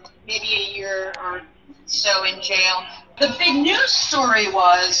maybe a year or so in jail. The big news story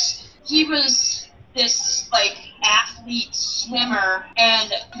was he was this, like, athlete swimmer,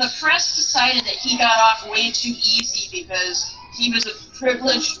 and the press decided that he got off way too easy because he was a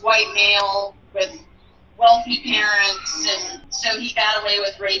privileged white male with wealthy parents, and so he got away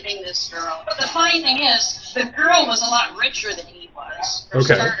with raping this girl. But the funny thing is, the girl was a lot richer than he was. For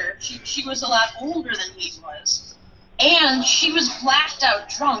Okay. starter, she was a lot older than he was. And she was blacked out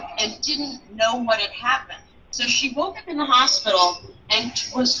drunk and didn't know what had happened. So she woke up in the hospital and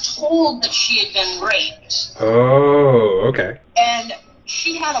was told that she had been raped. Oh, okay. And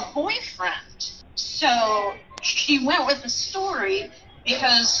she had a boyfriend. So she went with the story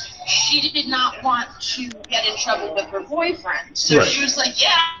because she did not want to get in trouble with her boyfriend. So Right. she was like,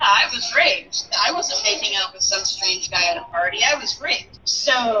 yeah, I was raped. I wasn't making out with some strange guy at a party. I was raped.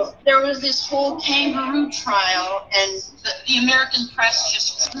 So there was this whole kangaroo trial, and the American press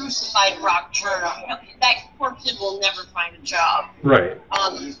just crucified Brock Turner. That poor kid will never find a job. Right.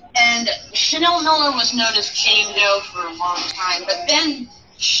 And Chanel Miller was known as Jane Doe for a long time, but then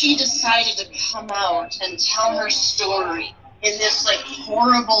she decided to come out and tell her story in this, like,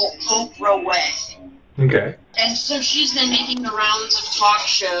 horrible Oprah way. Okay. And so she's been making the rounds of talk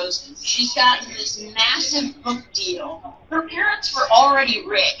shows. She's gotten this massive book deal. Her parents were already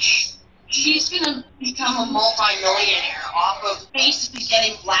rich. She's going to become a multi-millionaire off of basically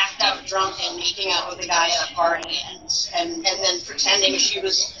getting blacked out drunk and making out with a guy at a party and then pretending she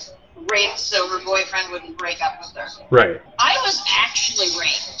was raped so her boyfriend wouldn't break up with her. Right. I was actually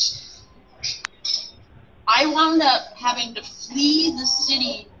raped. I wound up having to flee the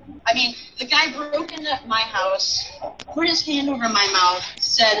city. I mean, the guy broke into my house, put his hand over my mouth,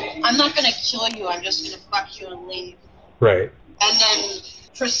 said, I'm not going to kill you, I'm just going to fuck you and leave. Right. And then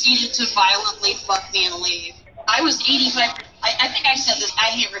proceeded to violently fuck me and leave. I was 85. I think I said this. I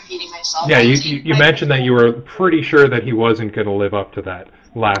hate repeating myself. Yeah, you mentioned that you were pretty sure that he wasn't going to live up to that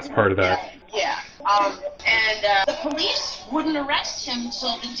last part of that. Yeah. And the police wouldn't arrest him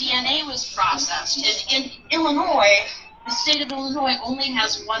until the DNA was processed. In Illinois, the state of Illinois only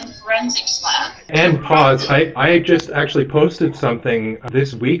has one forensics lab. And pause. I just actually posted something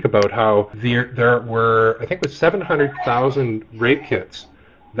this week about how there were, I think it was 700,000 rape kits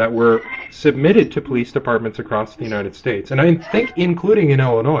that were submitted to police departments across the United States, and I think including in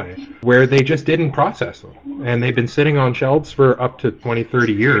Illinois, where they just didn't process them. And they've been sitting on shelves for up to 20,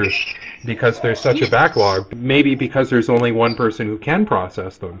 30 years because there's such a backlog, maybe because there's only one person who can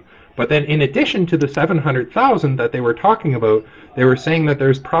process them. But then in addition to the 700,000 that they were talking about, they were saying that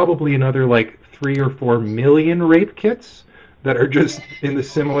there's probably another like 3 or 4 million rape kits that are just in the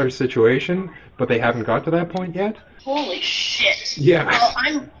similar situation, but they haven't got to that point yet. Holy shit. Yeah.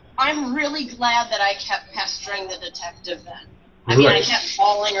 Well, I'm really glad that I kept pestering the detective then. I mean, I kept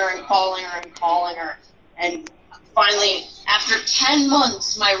calling her and calling her and calling her, and finally, after 10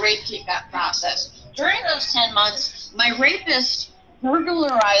 months, my rape kit got processed. During those 10 months, my rapist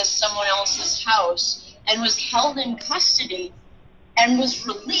burglarized someone else's house and was held in custody and was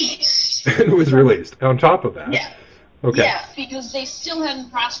released. It was released on top of that. Yeah. Okay. Yeah, because they still hadn't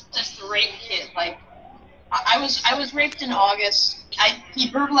processed the rape kit. Like, I was raped in August. He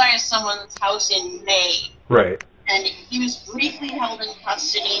burglarized someone's house in May. Right. And he was briefly held in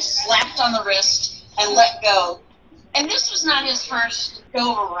custody, slapped on the wrist, and let go. And this was not his first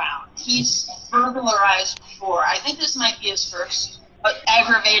go-around. He's burglarized before. I think this might be his first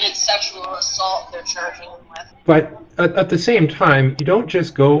aggravated sexual assault they're charging him with. But at the same time, you don't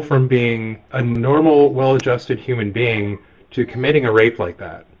just go from being a normal, well-adjusted human being to committing a rape like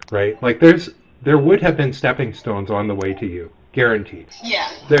that, right? Like, there would have been stepping stones on the way to you, guaranteed.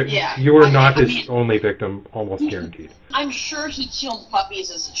 Yeah, You were not his only victim, almost guaranteed. I'm sure he killed puppies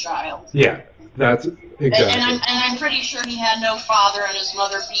as a child. Yeah, that's exactly. And I'm pretty sure he had no father and his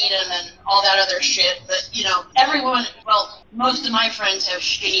mother beat him and all that other shit. But, you know, most of my friends have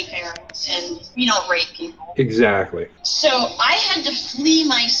shitty parents, and we don't rape people. Exactly. So I had to flee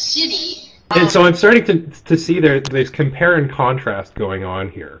my city. And so I'm starting to see there's compare and contrast going on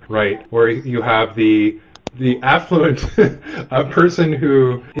here, right? Where you have the affluent person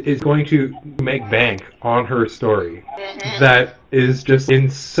who is going to make bank on her story that is just in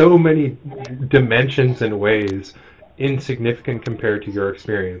so many dimensions and ways insignificant compared to your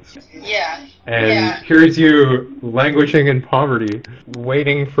experience. Yeah. And Yeah. here's you languishing in poverty,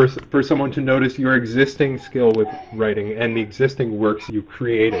 waiting for someone to notice your existing skill with writing and the existing works you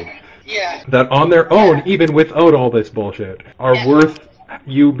created. Yeah. That on their own, Yeah. even without all this bullshit, are Yeah. worth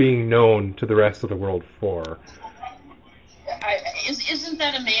you being known to the rest of the world for. Isn't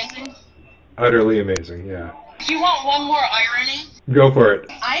that amazing? Utterly amazing, yeah. Do you want one more irony? Go for it.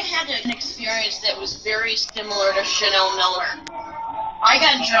 I had an experience that was very similar to Chanel Miller. I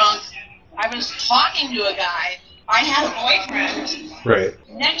got drunk. I was talking to a guy. I had a boyfriend. Right.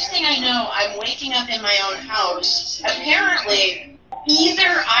 Next thing I know, I'm waking up in my own house. Apparently, either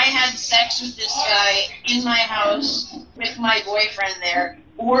I had sex with this guy in my house with my boyfriend there,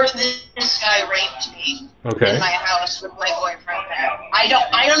 or this guy raped me Okay. in my house with my boyfriend there. I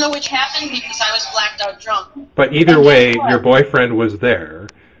don't know which happened because I was blacked out drunk. But either And way, guess what? your boyfriend was there.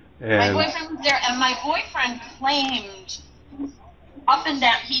 My And boyfriend was there, and my boyfriend claimed up and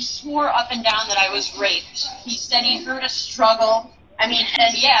down, he swore up and down that I was raped. He said he heard a struggle. I mean,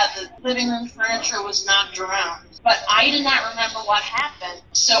 and yeah, the living room furniture was knocked around. But I did not remember what happened,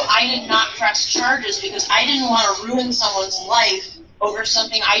 so I did not press charges because I didn't want to ruin someone's life over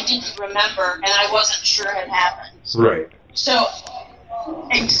something I didn't remember and I wasn't sure had happened. right. So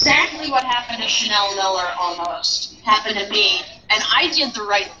exactly what happened to Chanel Miller almost happened to me, and I did the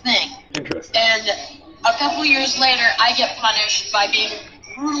right thing. Interesting. And a couple years later, I get punished by being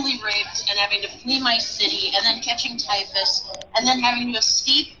brutally raped and having to flee my city and then catching typhus and then having to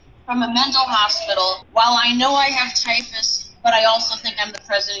escape from a mental hospital while I know I have typhus, but I also think I'm the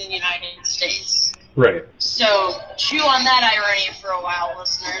President of the United States. Right. So chew on that irony for a while,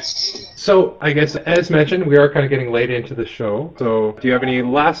 listeners. So, I guess, as mentioned, we are kind of getting late into the show. So, do you have any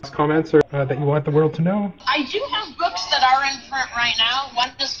last comments or that you want the world to know? I do have books that are in print right now. One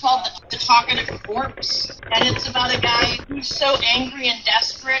is called The Talkative Corpse, and it's about a guy who's so angry and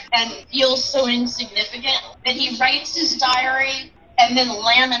desperate and feels so insignificant that he writes his diary and then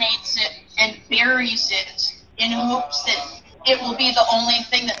laminates it and buries it in hopes that it will be the only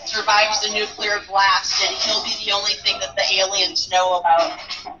thing that survives the nuclear blast and he'll be the only thing that the aliens know about.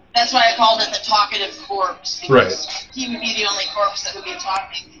 That's why I called it The Talkative Corpse, because he would be the only corpse that would be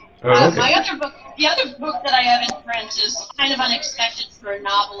talking. Oh, okay. The other book that I have in print is kind of unexpected for a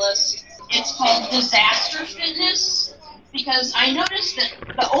novelist. It's called Disaster Fitness, because I noticed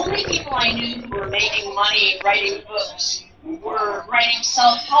that the only people I knew who were making money writing books were writing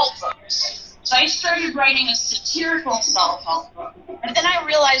self-help books. So I started writing a satirical self-help book. But then I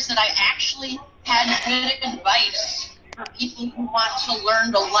realized that I actually had good advice for people who want to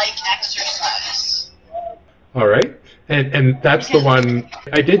learn to like exercise. All right. And that's the one,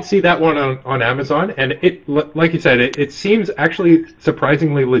 I did see that one on Amazon, and it, like you said, it seems actually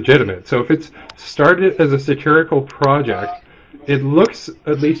surprisingly legitimate. So if it's started as a satirical project, it looks,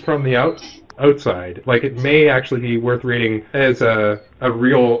 at least from the outside, like it may actually be worth reading as a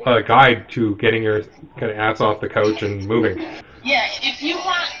real guide to getting your kind of ass off the couch and moving. Yeah, if you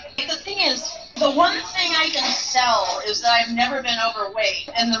want, the thing is, the one thing I can sell is that I've never been overweight,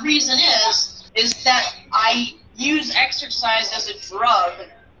 and the reason is that I use exercise as a drug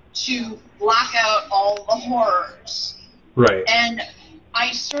to block out all the horrors. Right. And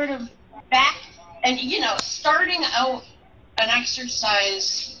I sort of starting out an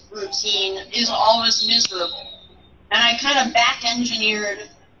exercise routine is always miserable. And I kind of back-engineered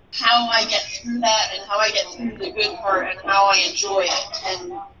how I get through that and how I get through the good part and how I enjoy it.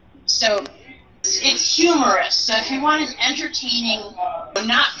 And so it's humorous. So if you want an entertaining,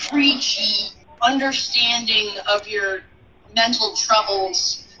 not preachy, understanding of your mental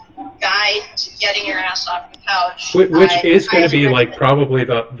troubles guide to getting your ass off the couch. Which is going to be like probably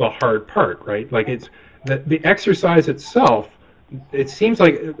the hard part, right? Like it's the exercise itself. It seems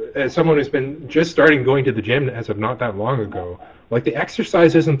like, as someone who's been just starting going to the gym as of not that long ago, like the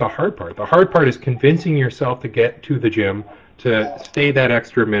exercise isn't the hard part. The hard part is convincing yourself to get to the gym, to stay that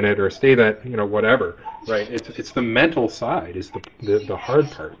extra minute or stay that, whatever, right? It's the mental side is the hard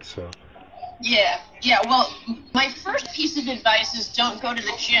part, so. Yeah. Well, my first piece of advice is don't go to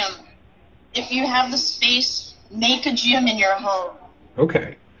the gym. If you have the space, make a gym in your home.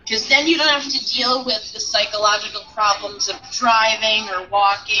 Okay. Because then you don't have to deal with the psychological problems of driving or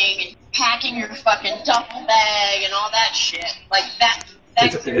walking and packing your fucking duffel bag and all that shit. Like that.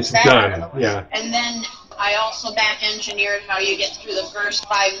 It's done. Yeah. And then I also back-engineered how you get through the first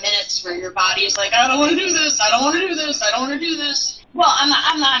 5 minutes where your body is like, I don't want to do this. I don't want to do this. I don't want to do this. Well,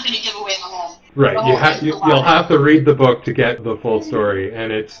 I'm not going to give away the whole. Right. You'll have to read the book to get the full story,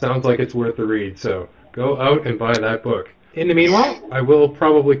 and it sounds like it's worth the read. So go out and buy that book. In the meanwhile, I will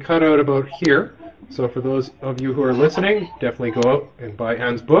probably cut out about here. So for those of you who are listening, definitely go out and buy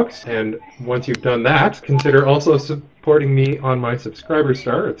Anne's books. And once you've done that, consider also supporting me on my Subscriber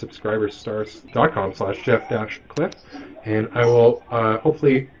Star at subscriberstars.com/Jeff-Cliff. And I will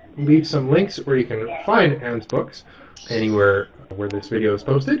hopefully leave some links where you can find Anne's books anywhere where this video is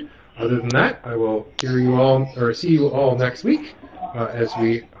posted. Other than that, I will hear you all or see you all next week as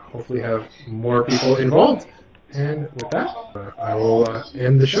we hopefully have more people involved. And with that, I will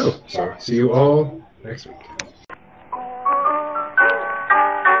end the show. So see you all next week.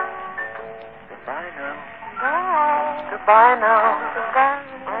 Goodbye now.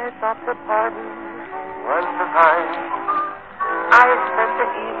 I thought the party was divine. I spent the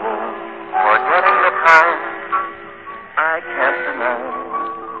evening forgetting the time. I can't deny.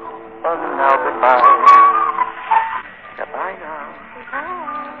 And now goodbye. Goodbye now.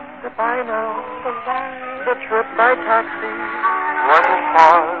 Goodbye now. The trip by taxi wasn't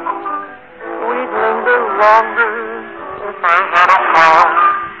far. We'd linger longer if I had a car.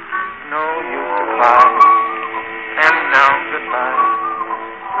 No use to cry. And now goodbye.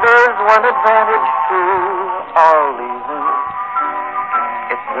 There's one advantage to our leaving.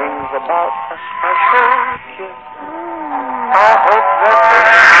 It brings about a special kiss. I hope that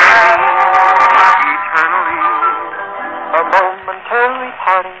eternally. A momentary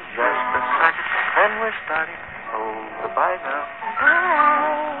parting, just a second, and we're starting. Oh, goodbye now.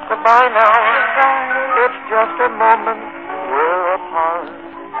 Goodbye now. It's just a moment, we're apart.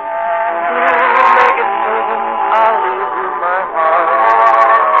 Please make it certain I'll leave you my heart.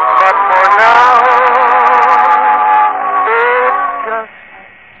 But for now, it's just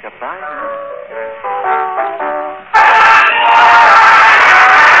goodbye now.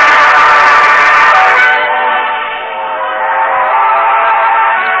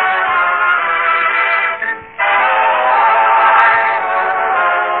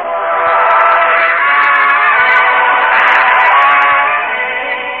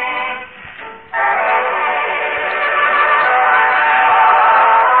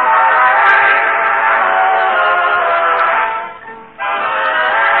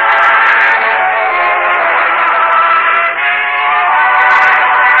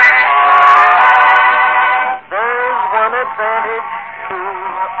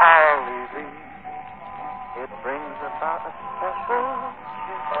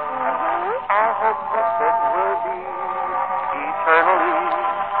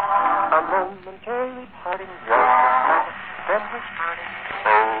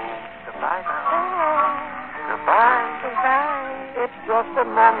 It's just a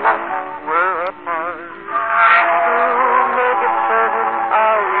moment, we're apart.